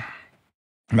now,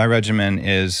 my regimen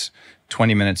is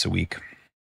 20 minutes a week.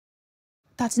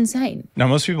 That's insane. Now,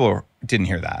 most people didn't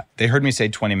hear that. They heard me say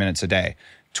 20 minutes a day.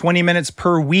 20 minutes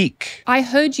per week. I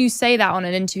heard you say that on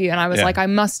an interview, and I was like, I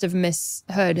must have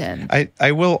misheard him.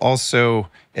 I will also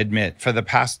admit, for the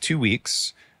past 2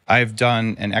 weeks, I've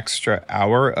done an extra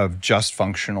hour of just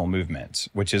functional movement,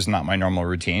 which is not my normal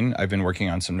routine. I've been working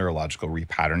on some neurological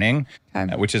repatterning,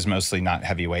 which is mostly not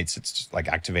heavy weights. It's just like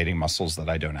activating muscles that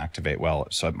I don't activate well.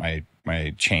 So my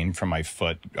chain from my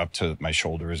foot up to my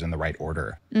shoulder is in the right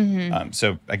order. Mm-hmm.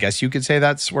 So I guess you could say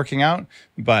that's working out,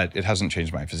 but it hasn't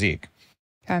changed my physique.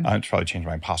 Okay. It's probably changed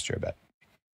my posture a bit.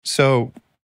 So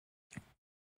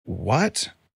what?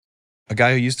 A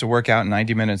guy who used to work out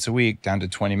 90 minutes a week down to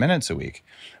 20 minutes a week.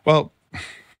 Well,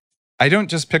 I don't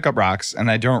just pick up rocks and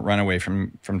I don't run away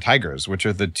from tigers, which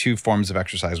are the two forms of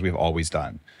exercise we've always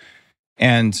done.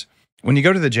 And when you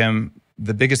go to the gym,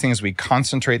 the biggest thing is we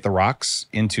concentrate the rocks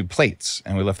into plates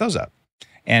and we lift those up.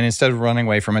 And instead of running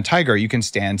away from a tiger, you can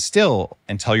stand still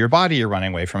and tell your body you're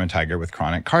running away from a tiger with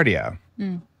chronic cardio.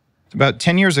 About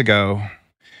 10 years ago,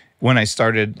 when I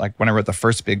started, like when I wrote the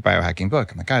first big biohacking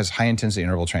book, I'm like, guys, high intensity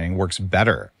interval training works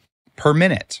better per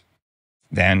minute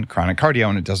than chronic cardio,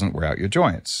 and it doesn't wear out your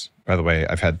joints. By the way,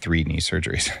 I've had 3 knee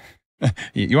surgeries.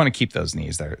 You want to keep those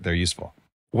knees, they're useful.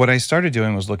 What I started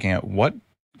doing was looking at what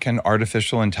can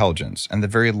artificial intelligence and the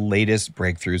very latest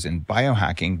breakthroughs in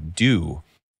biohacking do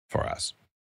for us.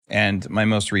 And my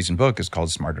most recent book is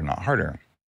called Smarter, Not Harder.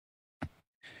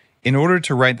 In order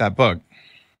to write that book,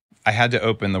 I had to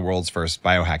open the world's first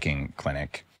biohacking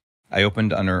clinic. I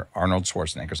opened under Arnold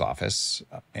Schwarzenegger's office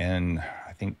in,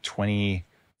 I think,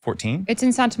 2014. It's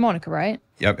in Santa Monica, right?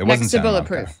 Yep, it Next wasn't to Santa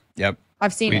Bulletproof. Monica. Yep.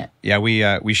 I've seen it. Yeah,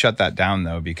 we shut that down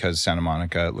though because Santa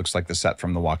Monica looks like the set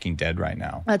from The Walking Dead right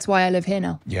now. That's why I live here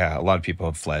now. Yeah, a lot of people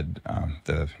have fled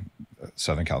the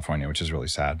Southern California, which is really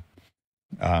sad.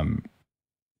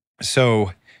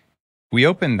 So we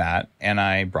opened that and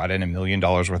I brought in $1 million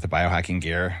worth of biohacking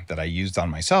gear that I used on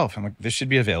myself. I'm like, this should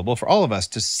be available for all of us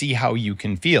to see how you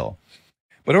can feel.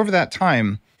 But over that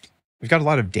time, we've got a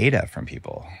lot of data from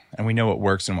people and we know what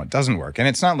works and what doesn't work. And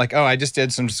it's not like, oh, I just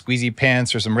did some squeezy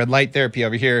pants or some red light therapy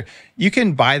over here. You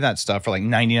can buy that stuff for like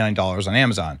 $99 on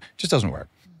Amazon. It just doesn't work.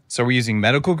 So we're using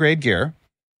medical grade gear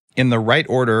in the right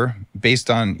order based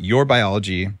on your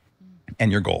biology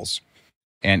and your goals.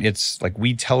 And it's like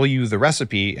we tell you the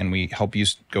recipe and we help you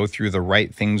go through the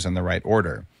right things in the right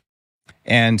order.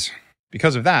 And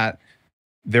because of that,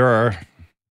 there are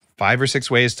 5 or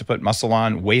 6 ways to put muscle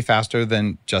on way faster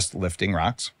than just lifting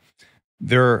rocks.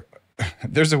 There's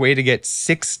a way to get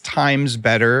 6 times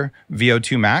better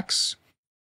VO2 max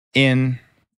in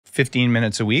 15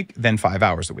 minutes a week than 5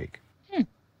 hours a week.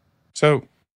 So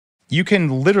you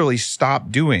can literally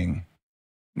stop doing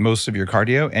most of your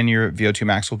cardio and your VO2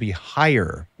 max will be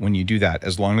higher when you do that,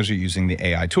 as long as you're using the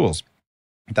AI tools.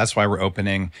 That's why we're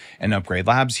opening an Upgrade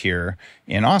Labs here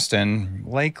in Austin,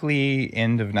 likely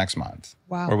end of next month.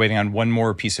 Wow. We're waiting on one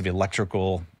more piece of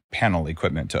electrical panel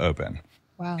equipment to open.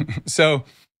 Wow. So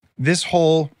this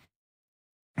whole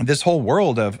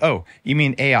world of, oh, you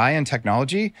mean AI and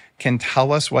technology can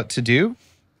tell us what to do?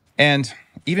 And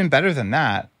even better than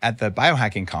that, at the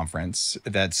biohacking conference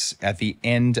that's at the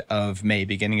end of May,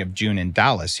 beginning of June in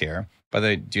Dallas here. By the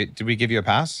way, did we give you a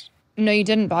pass? No, you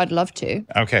didn't, but I'd love to.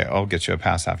 Okay, I'll get you a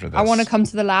pass after this. I want to come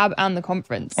to the lab and the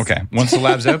conference. Okay, once the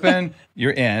lab's open,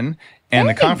 you're in. And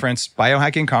the conference,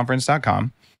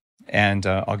 biohackingconference.com, and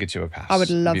I'll get you a pass. I would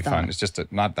love It'd be that. fun. It's just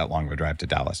not that long of a drive to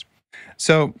Dallas.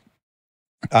 So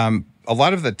a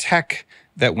lot of the tech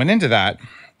that went into that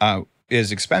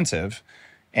is expensive.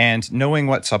 And knowing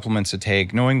what supplements to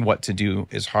take, knowing what to do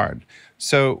is hard.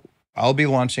 So I'll be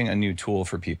launching a new tool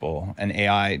for people, an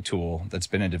AI tool that's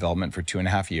been in development for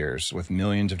 2.5 years with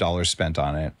millions of dollars spent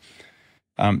on it,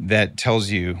 that tells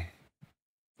you,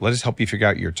 let us help you figure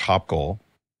out your top goal.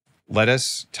 Let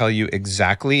us tell you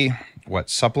exactly what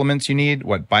supplements you need,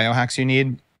 what biohacks you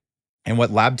need, and what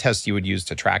lab tests you would use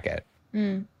to track it.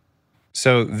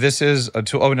 So this is a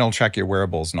tool, and it'll track your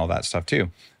wearables and all that stuff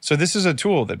too. So this is a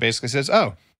tool that basically says,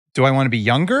 oh, do I want to be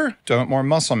younger? Do I want more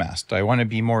muscle mass? Do I want to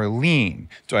be more lean?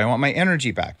 Do I want my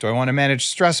energy back? Do I want to manage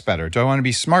stress better? Do I want to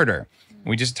be smarter?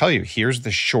 We just tell you, here's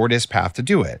the shortest path to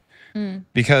do it.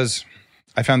 Because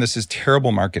I found this is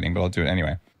terrible marketing, but I'll do it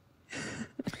anyway.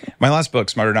 My last book,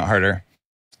 Smarter, Not Harder,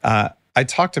 I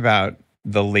talked about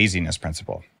the laziness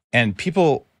principle. And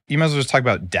people, you might as well just talk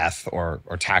about death or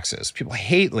taxes. People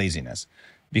hate laziness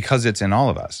because it's in all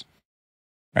of us,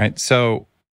 right? So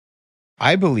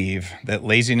I believe that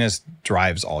laziness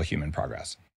drives all human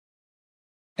progress.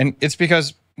 And it's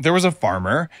because there was a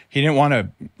farmer, he didn't want to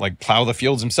like plow the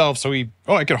fields himself. So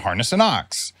I could harness an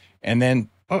ox. And then,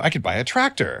 I could buy a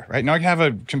tractor, right? Now I can have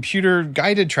a computer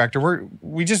guided tractor.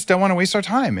 We just don't want to waste our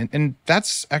time. And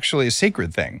that's actually a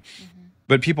sacred thing.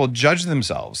 But people judge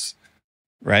themselves,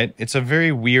 right? It's a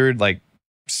very weird, like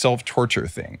self-torture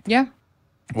thing. Yeah.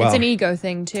 Well, it's an ego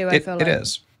thing too, I feel like. It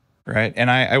is, right?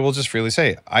 And I will just freely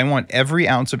say, I want every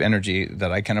ounce of energy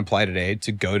that I can apply today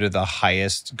to go to the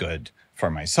highest good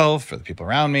for myself, for the people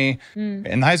around me.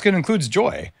 And the highest good includes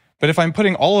joy. But if I'm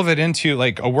putting all of it into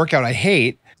like a workout I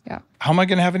hate, how am I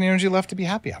going to have any energy left to be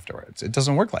happy afterwards? It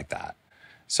doesn't work like that.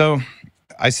 So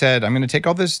I said, I'm going to take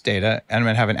all this data and I'm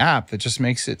going to have an app that just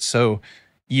makes it so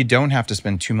you don't have to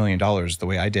spend $2 million the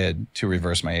way I did to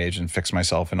reverse my age and fix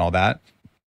myself and all that.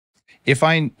 If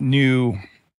I knew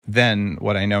then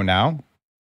what I know now,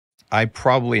 I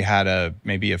probably had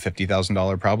maybe a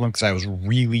 $50,000 problem because I was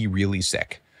really, really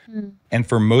sick. And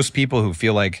for most people who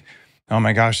feel like, oh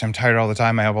my gosh, I'm tired all the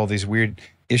time, I have all these weird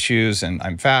issues and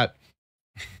I'm fat,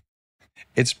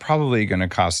 it's probably going to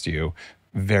cost you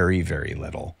very, very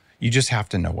little. You just have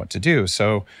to know what to do.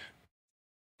 So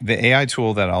the AI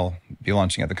tool that I'll be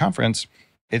launching at the conference,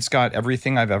 it's got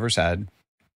everything I've ever said,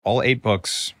 all 8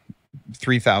 books,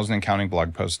 3,000 and counting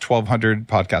blog posts, 1,200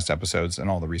 podcast episodes, and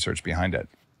all the research behind it.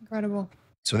 Incredible.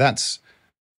 So that's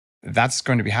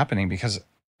going to be happening because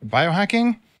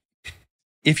biohacking,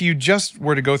 if you just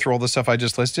were to go through all the stuff I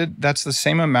just listed, that's the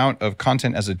same amount of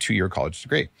content as a 2-year college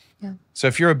degree. Yeah. So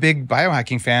if you're a big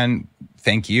biohacking fan,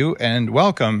 thank you and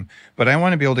welcome. But I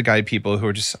want to be able to guide people who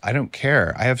are just, I don't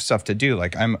care. I have stuff to do.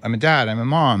 Like I'm a dad, I'm a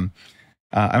mom.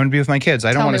 I want to be with my kids.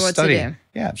 I don't want to study.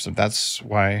 Yeah. So that's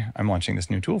why I'm launching this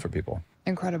new tool for people.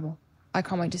 Incredible. I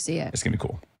can't wait to see it. It's going to be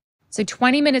cool. So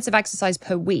 20 minutes of exercise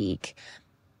per week.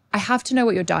 I have to know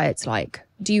what your diet's like.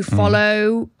 Do you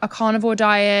follow a carnivore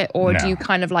diet or do you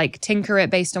kind of like tinker it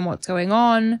based on what's going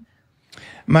on?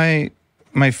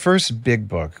 My first big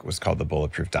book was called The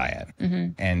Bulletproof Diet.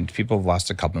 And people have lost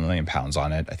a couple million pounds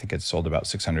on it. I think it's sold about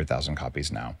 600,000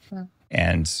 copies now. Wow.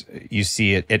 And you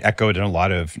see it echoed in a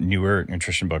lot of newer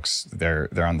nutrition books. They're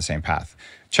on the same path.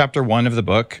 Chapter 1 of the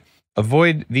book,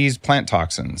 avoid these plant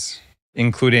toxins,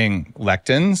 including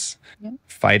lectins,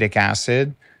 phytic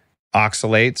acid,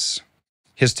 oxalates,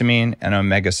 histamine, and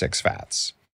omega-6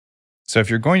 fats. So if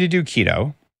you're going to do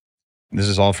keto, this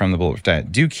is all from the Bulletproof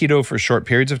Diet, do keto for short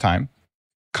periods of time,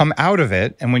 come out of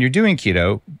it, and when you're doing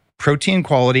keto, protein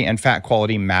quality and fat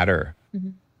quality matter,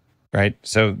 right?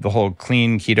 So the whole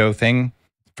clean keto thing,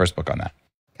 first book on that.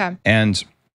 Okay. And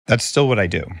that's still what I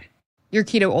do. You're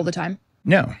keto all the time?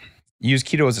 No, use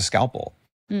keto as a scalpel.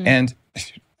 And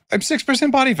I'm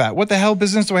 6% body fat. What the hell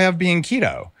business do I have being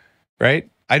keto, right?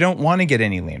 I don't want to get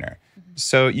any leaner.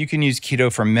 So you can use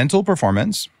keto for mental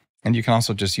performance, and you can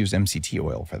also just use MCT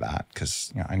oil for that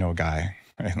because I know a guy,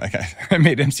 right? Like I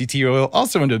made MCT oil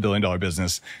also into $1 billion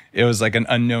business. It was like an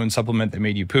unknown supplement that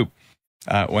made you poop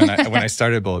when I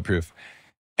started Bulletproof.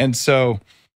 And so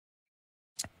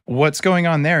what's going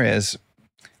on there is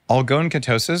I'll go in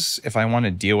ketosis if I want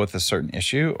to deal with a certain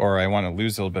issue or I want to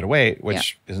lose a little bit of weight,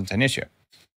 which isn't an issue.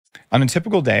 On a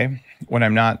typical day when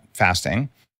I'm not fasting,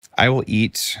 I will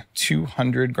eat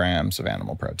 200 grams of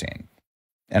animal protein.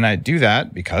 And I do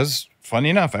that because, funny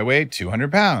enough, I weigh 200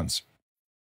 pounds.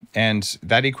 And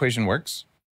that equation works.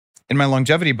 In my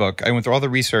longevity book, I went through all the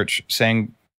research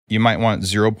saying you might want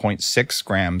 0.6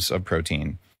 grams of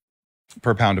protein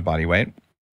per pound of body weight.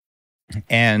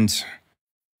 And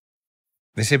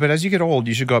they say, but as you get old,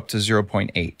 you should go up to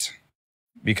 0.8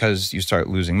 because you start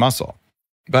losing muscle.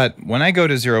 But when I go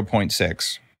to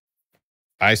 0.6,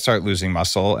 I start losing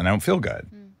muscle and I don't feel good,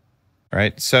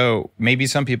 right? So maybe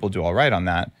some people do all right on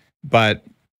that, but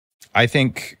I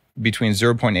think between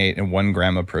 0.8 and 1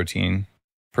 gram of protein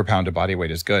per pound of body weight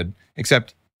is good,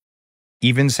 except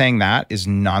even saying that is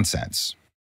nonsense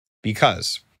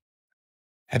because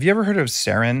have you ever heard of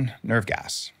sarin nerve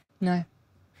gas? No.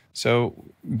 So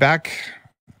back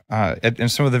in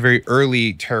some of the very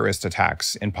early terrorist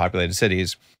attacks in populated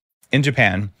cities in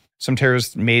Japan, some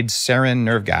terrorists made sarin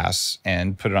nerve gas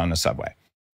and put it on a subway.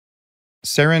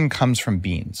 Sarin comes from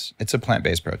beans. It's a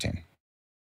plant-based protein.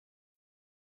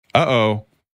 Uh-oh.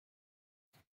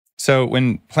 So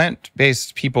when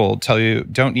plant-based people tell you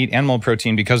don't eat animal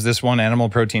protein because this one animal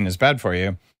protein is bad for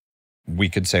you, we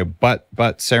could say, but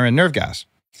sarin nerve gas.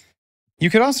 You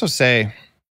could also say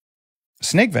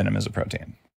snake venom is a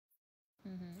protein.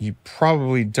 You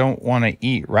probably don't want to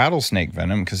eat rattlesnake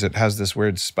venom because it has this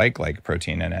weird spike-like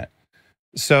protein in it.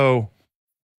 So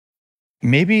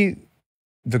maybe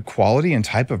the quality and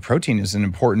type of protein is an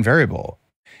important variable.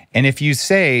 And if you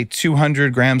say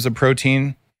 200 grams of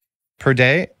protein per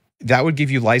day, that would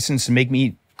give you license to make me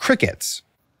eat crickets.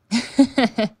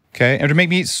 Okay. And to make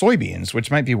me eat soybeans, which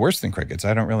might be worse than crickets.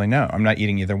 I don't really know. I'm not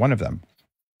eating either one of them.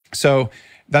 So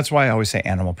that's why I always say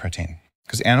animal protein.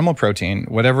 Because animal protein,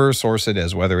 whatever source it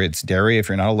is, whether it's dairy if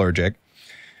you're not allergic,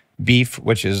 beef,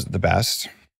 which is the best,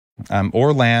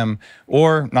 or lamb,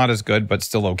 or not as good, but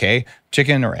still okay,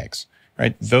 chicken or eggs,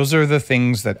 right? Those are the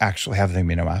things that actually have the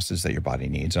amino acids that your body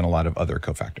needs and a lot of other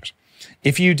cofactors.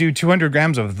 If you do 200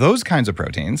 grams of those kinds of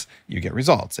proteins, you get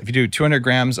results. If you do 200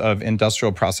 grams of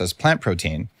industrial processed plant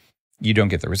protein, you don't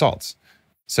get the results.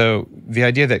 So the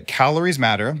idea that calories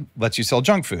matter lets you sell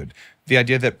junk food. The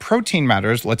idea that protein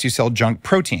matters lets you sell junk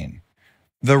protein.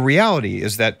 The reality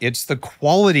is that it's the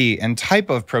quality and type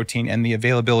of protein and the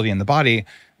availability in the body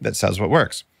that says what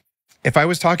works. If I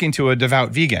was talking to a devout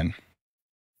vegan,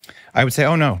 I would say,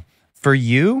 oh no, for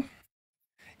you,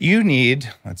 you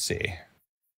need, let's see,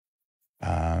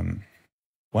 1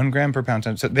 gram per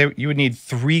pound. So you would need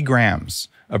 3 grams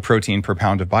of protein per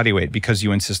pound of body weight because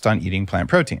you insist on eating plant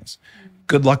proteins.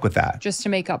 Good luck with that. Just to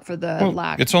make up for the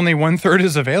lack. It's only 1/3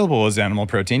 as available as animal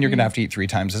protein. You're going to have to eat 3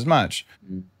 times as much.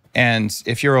 And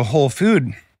if you're a whole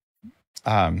food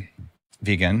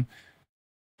vegan,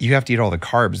 you have to eat all the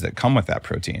carbs that come with that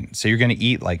protein. So you're going to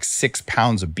eat like 6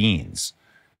 pounds of beans,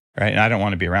 right? And I don't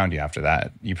want to be around you after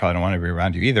that. You probably don't want to be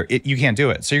around you either. You can't do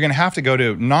it. So you're going to have to go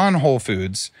to non-whole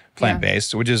foods,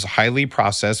 plant-based, which is highly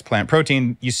processed plant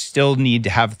protein. You still need to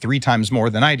have 3 times more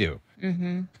than I do.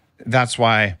 That's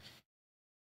why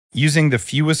using the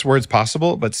fewest words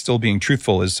possible, but still being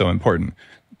truthful is so important.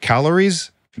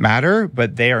 Calories matter,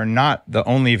 but they are not the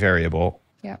only variable.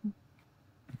 Yeah.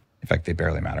 In fact, they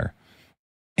barely matter.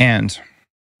 And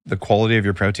the quality of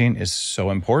your protein is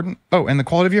so important. Oh, and the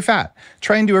quality of your fat.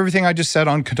 Try and do everything I just said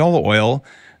on canola oil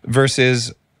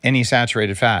versus any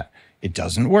saturated fat. It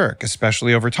doesn't work,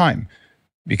 especially over time,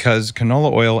 because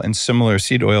canola oil and similar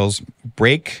seed oils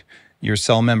break your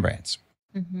cell membranes.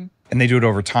 And they do it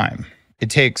over time. It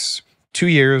takes 2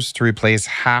 years to replace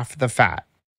half the fat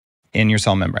in your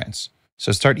cell membranes.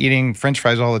 So start eating French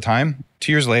fries all the time.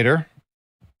 2 years later,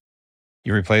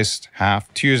 you replaced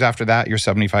half. 2 years after that, you're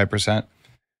 75%.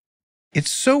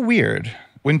 It's so weird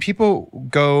when people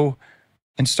go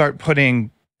and start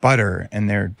putting butter in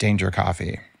their danger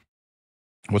coffee.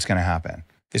 What's going to happen?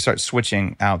 They start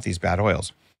switching out these bad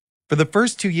oils. For the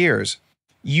first 2 years,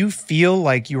 you feel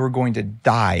like you are going to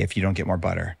die if you don't get more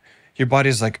butter. Your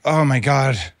body's like, oh my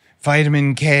God,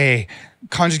 vitamin K,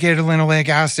 conjugated linoleic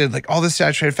acid, like all this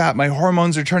saturated fat. My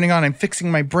hormones are turning on. I'm fixing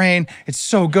my brain. It's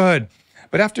so good.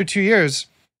 But after 2 years,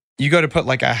 you go to put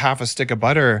like a half a stick of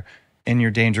butter in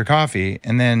your danger coffee.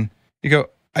 And then you go,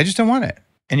 I just don't want it.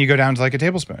 And you go down to like a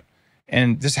tablespoon.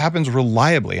 And this happens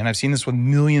reliably. And I've seen this with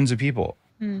millions of people.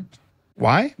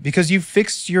 Why? Because you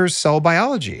fixed your cell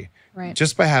biology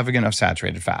just by having enough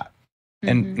saturated fat.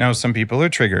 And now some people are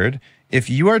triggered. If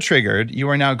you are triggered, you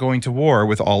are now going to war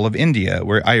with all of India,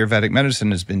 where Ayurvedic medicine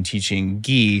has been teaching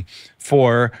ghee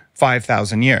for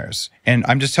 5,000 years. And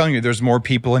I'm just telling you, there's more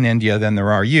people in India than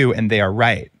there are you, and they are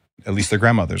right. At least their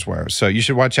grandmothers were. So you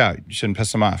should watch out. You shouldn't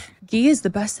piss them off. Ghee is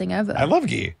the best thing ever. I love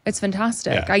ghee. It's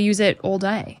fantastic. I use it all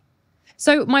day.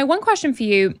 So my one question for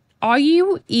you, are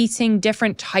you eating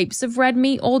different types of red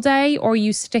meat all day, or are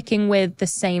you sticking with the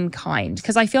same kind?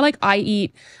 Because I feel like I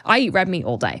eat red meat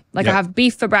all day. Like I have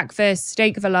beef for breakfast,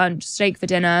 steak for lunch, steak for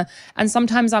dinner. And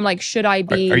sometimes I'm like, should I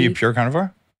be... Are you pure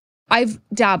carnivore? I've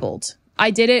dabbled.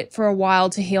 I did it for a while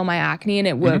to heal my acne and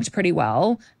it worked pretty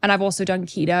well. And I've also done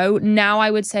keto. Now I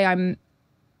would say I'm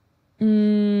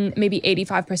maybe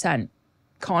 85%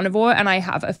 carnivore, and I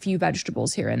have a few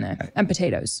vegetables here and there and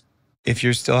potatoes. If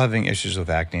you're still having issues with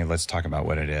acne, let's talk about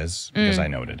what it is, because I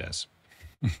know what it is.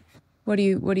 What do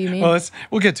you mean? Well,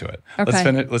 we'll get to it.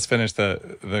 Okay. Let's finish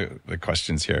the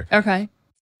questions here. Okay.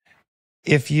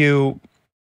 If you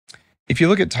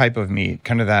look at type of meat,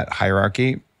 kind of that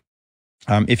hierarchy,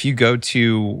 if you go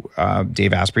to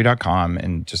daveasprey.com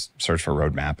and just search for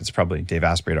roadmap, it's probably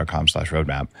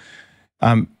daveasprey.com/roadmap.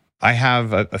 I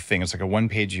have a thing. It's like a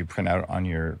 1-page you print out on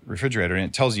your refrigerator, and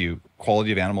it tells you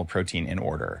quality of animal protein in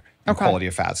order, and quality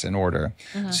of fats in order.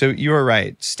 So you are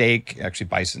right. Steak, actually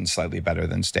bison is slightly better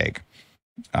than steak.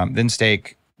 Then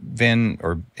steak, then,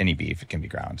 or any beef, it can be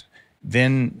ground.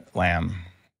 Then lamb,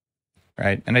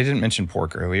 right? And I didn't mention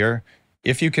pork earlier.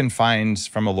 If you can find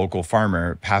from a local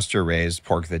farmer pasture-raised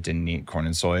pork that didn't eat corn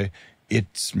and soy,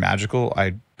 it's magical.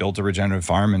 I built a regenerative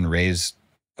farm and raised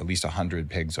at least 100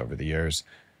 pigs over the years.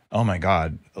 Oh my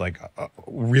God, like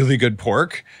really good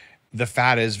pork. The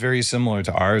fat is very similar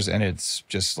to ours, and it's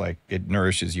just like it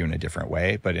nourishes you in a different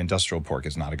way. But industrial pork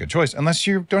is not a good choice unless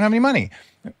you don't have any money.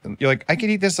 You're like, I could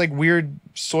eat this like weird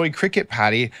soy cricket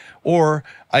patty, or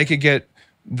I could get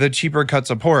the cheaper cuts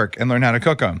of pork and learn how to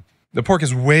cook them. The pork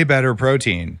is way better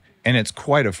protein, and it's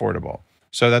quite affordable.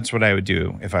 So that's what I would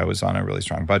do if I was on a really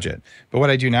strong budget. But what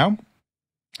I do now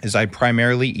is I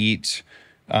primarily eat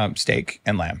steak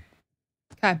and lamb.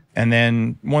 Okay. And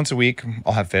then once a week,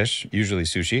 I'll have fish, usually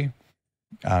sushi,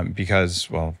 because,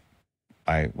 well,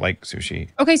 I like sushi.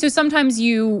 Okay, so sometimes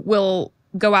you will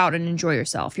go out and enjoy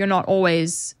yourself. You're not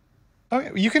always...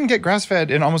 Oh, you can get grass-fed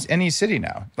in almost any city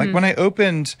now. Like when I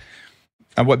opened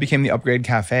what became the Upgrade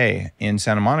Cafe in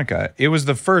Santa Monica. It was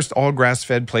the first all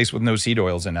grass-fed place with no seed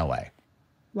oils in LA.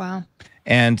 Wow.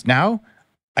 And now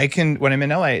when I'm in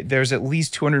LA, there's at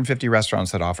least 250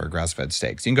 restaurants that offer grass-fed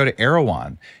steaks. You can go to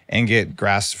Erewhon and get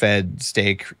grass-fed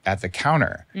steak at the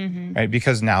counter, right?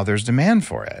 Because now there's demand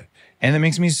for it. And it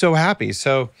makes me so happy.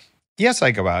 So yes,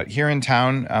 I go out. Here in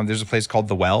town, there's a place called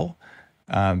The Well.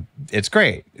 It's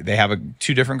great. They have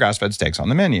 2 different grass-fed steaks on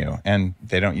the menu, and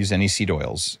they don't use any seed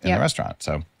oils in the restaurant.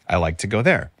 So I like to go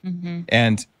there.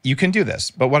 And you can do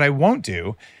this. But what I won't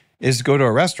do is go to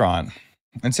a restaurant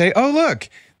and say, oh, look,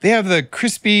 they have the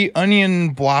crispy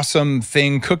onion blossom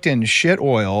thing cooked in shit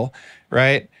oil,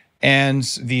 right? And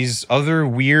these other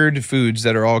weird foods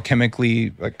that are all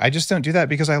chemically, like, I just don't do that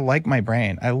because I like my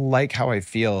brain. I like how I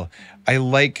feel. I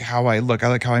like how I look. I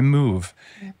like how I move.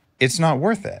 It's not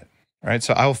worth it, right?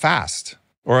 So I'll fast.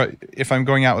 Or if I'm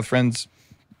going out with friends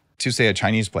to, say, a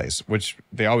Chinese place, which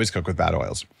they always cook with bad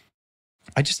oils,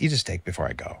 I just eat a steak before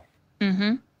I go.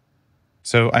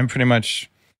 So I'm pretty much,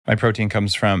 my protein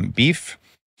comes from beef,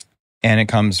 and it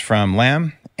comes from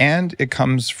lamb, and it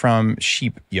comes from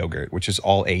sheep yogurt, which is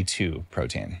all A2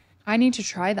 protein. I need to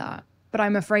try that, but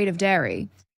I'm afraid of dairy.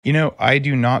 You know, I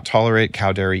do not tolerate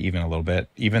cow dairy even a little bit.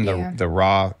 Even the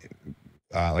raw,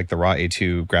 like the raw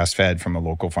A2 grass-fed from a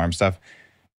local farm stuff,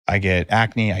 I get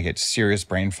acne, I get serious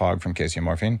brain fog from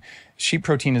casomorphine. Sheep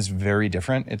protein is very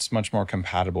different. It's much more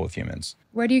compatible with humans.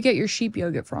 Where do you get your sheep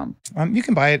yogurt from? You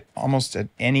can buy it almost at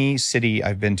any city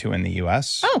I've been to in the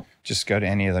US. Oh. Just go to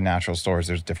any of the natural stores.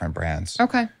 There's different brands.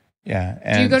 Okay. Yeah.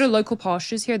 And do you go to Local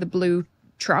Pastures here, the blue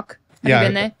truck? Have you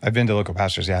been there? I've been to Local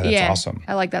Pastures. Yeah, that's awesome.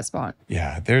 I like that spot.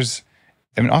 Yeah,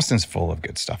 Austin's full of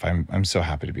good stuff. I'm so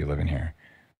happy to be living here.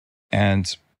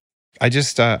 And I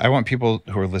just, I want people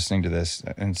who are listening to this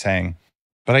and saying,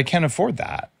 but I can't afford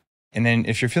that. And then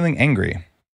if you're feeling angry,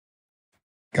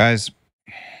 guys,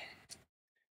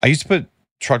 I used to put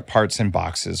truck parts in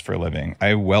boxes for a living.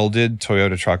 I welded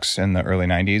Toyota trucks in the early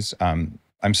 90s.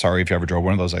 I'm sorry if you ever drove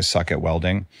one of those. I suck at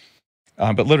welding.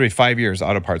 But literally 5 years,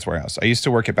 auto parts warehouse. I used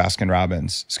to work at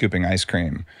Baskin-Robbins scooping ice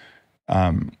cream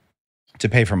to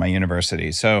pay for my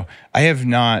university. So I have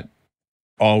not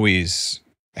always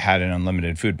had an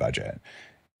unlimited food budget.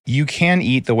 You can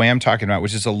eat the way I'm talking about,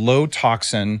 which is a low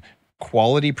toxin,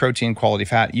 quality protein, quality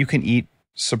fat. You can eat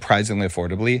surprisingly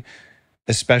affordably,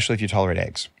 especially if you tolerate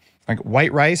eggs. Like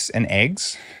white rice and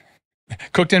eggs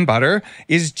cooked in butter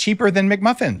is cheaper than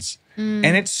McMuffins. And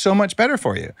it's so much better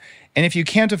for you. And if you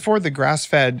can't afford the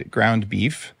grass-fed ground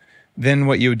beef, then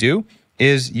what you would do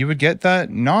is you would get the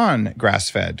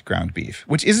non-grass-fed ground beef,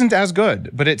 which isn't as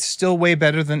good, but it's still way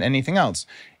better than anything else.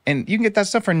 And you can get that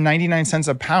stuff for 99 cents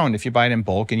a pound if you buy it in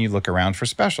bulk and you look around for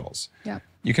specials. Yeah.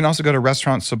 You can also go to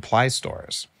restaurant supply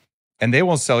stores, and they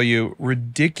will sell you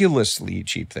ridiculously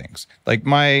cheap things. Like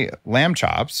my lamb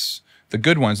chops, the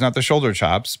good ones, not the shoulder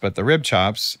chops, but the rib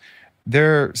chops,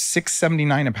 they're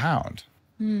 $6.79 a pound.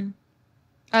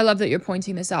 I love that you're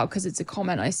pointing this out because it's a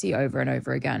comment I see over and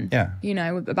over again. Yeah. You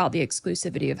know, about the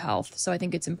exclusivity of health. So I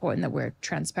think it's important that we're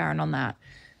transparent on that.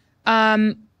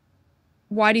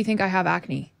 Why do you think I have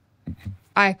acne?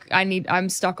 I'm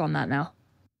stuck on that now.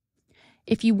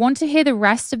 If you want to hear the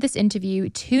rest of this interview,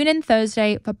 tune in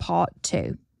Thursday for part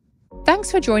 2.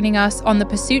 Thanks for joining us on the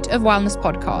Pursuit of Wellness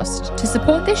podcast. To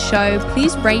support this show,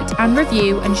 please rate and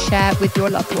review and share with your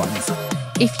loved ones.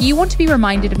 If you want to be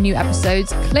reminded of new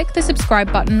episodes, click the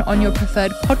subscribe button on your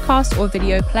preferred podcast or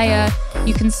video player.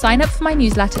 You can sign up for my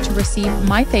newsletter to receive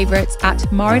my favorites at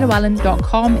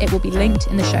marilewellen.com. It will be linked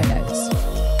in the show notes.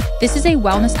 This is a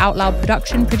Wellness Out Loud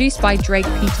production produced by Drake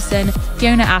Peterson,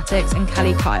 Fiona Attix, and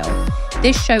Kelly Kyle.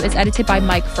 This show is edited by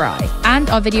Mike Fry, and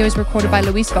our video is recorded by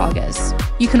Luis Vargas.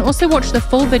 You can also watch the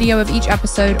full video of each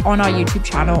episode on our YouTube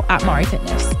channel at Mari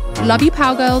Fitness. Love you,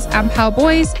 Power Girls and Power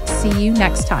Boys. See you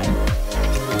next time.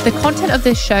 The content of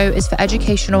this show is for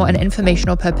educational and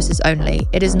informational purposes only.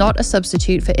 It is not a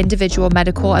substitute for individual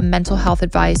medical and mental health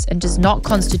advice and does not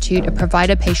constitute a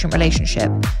provider-patient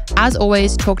relationship. As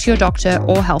always, talk to your doctor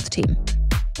or health team.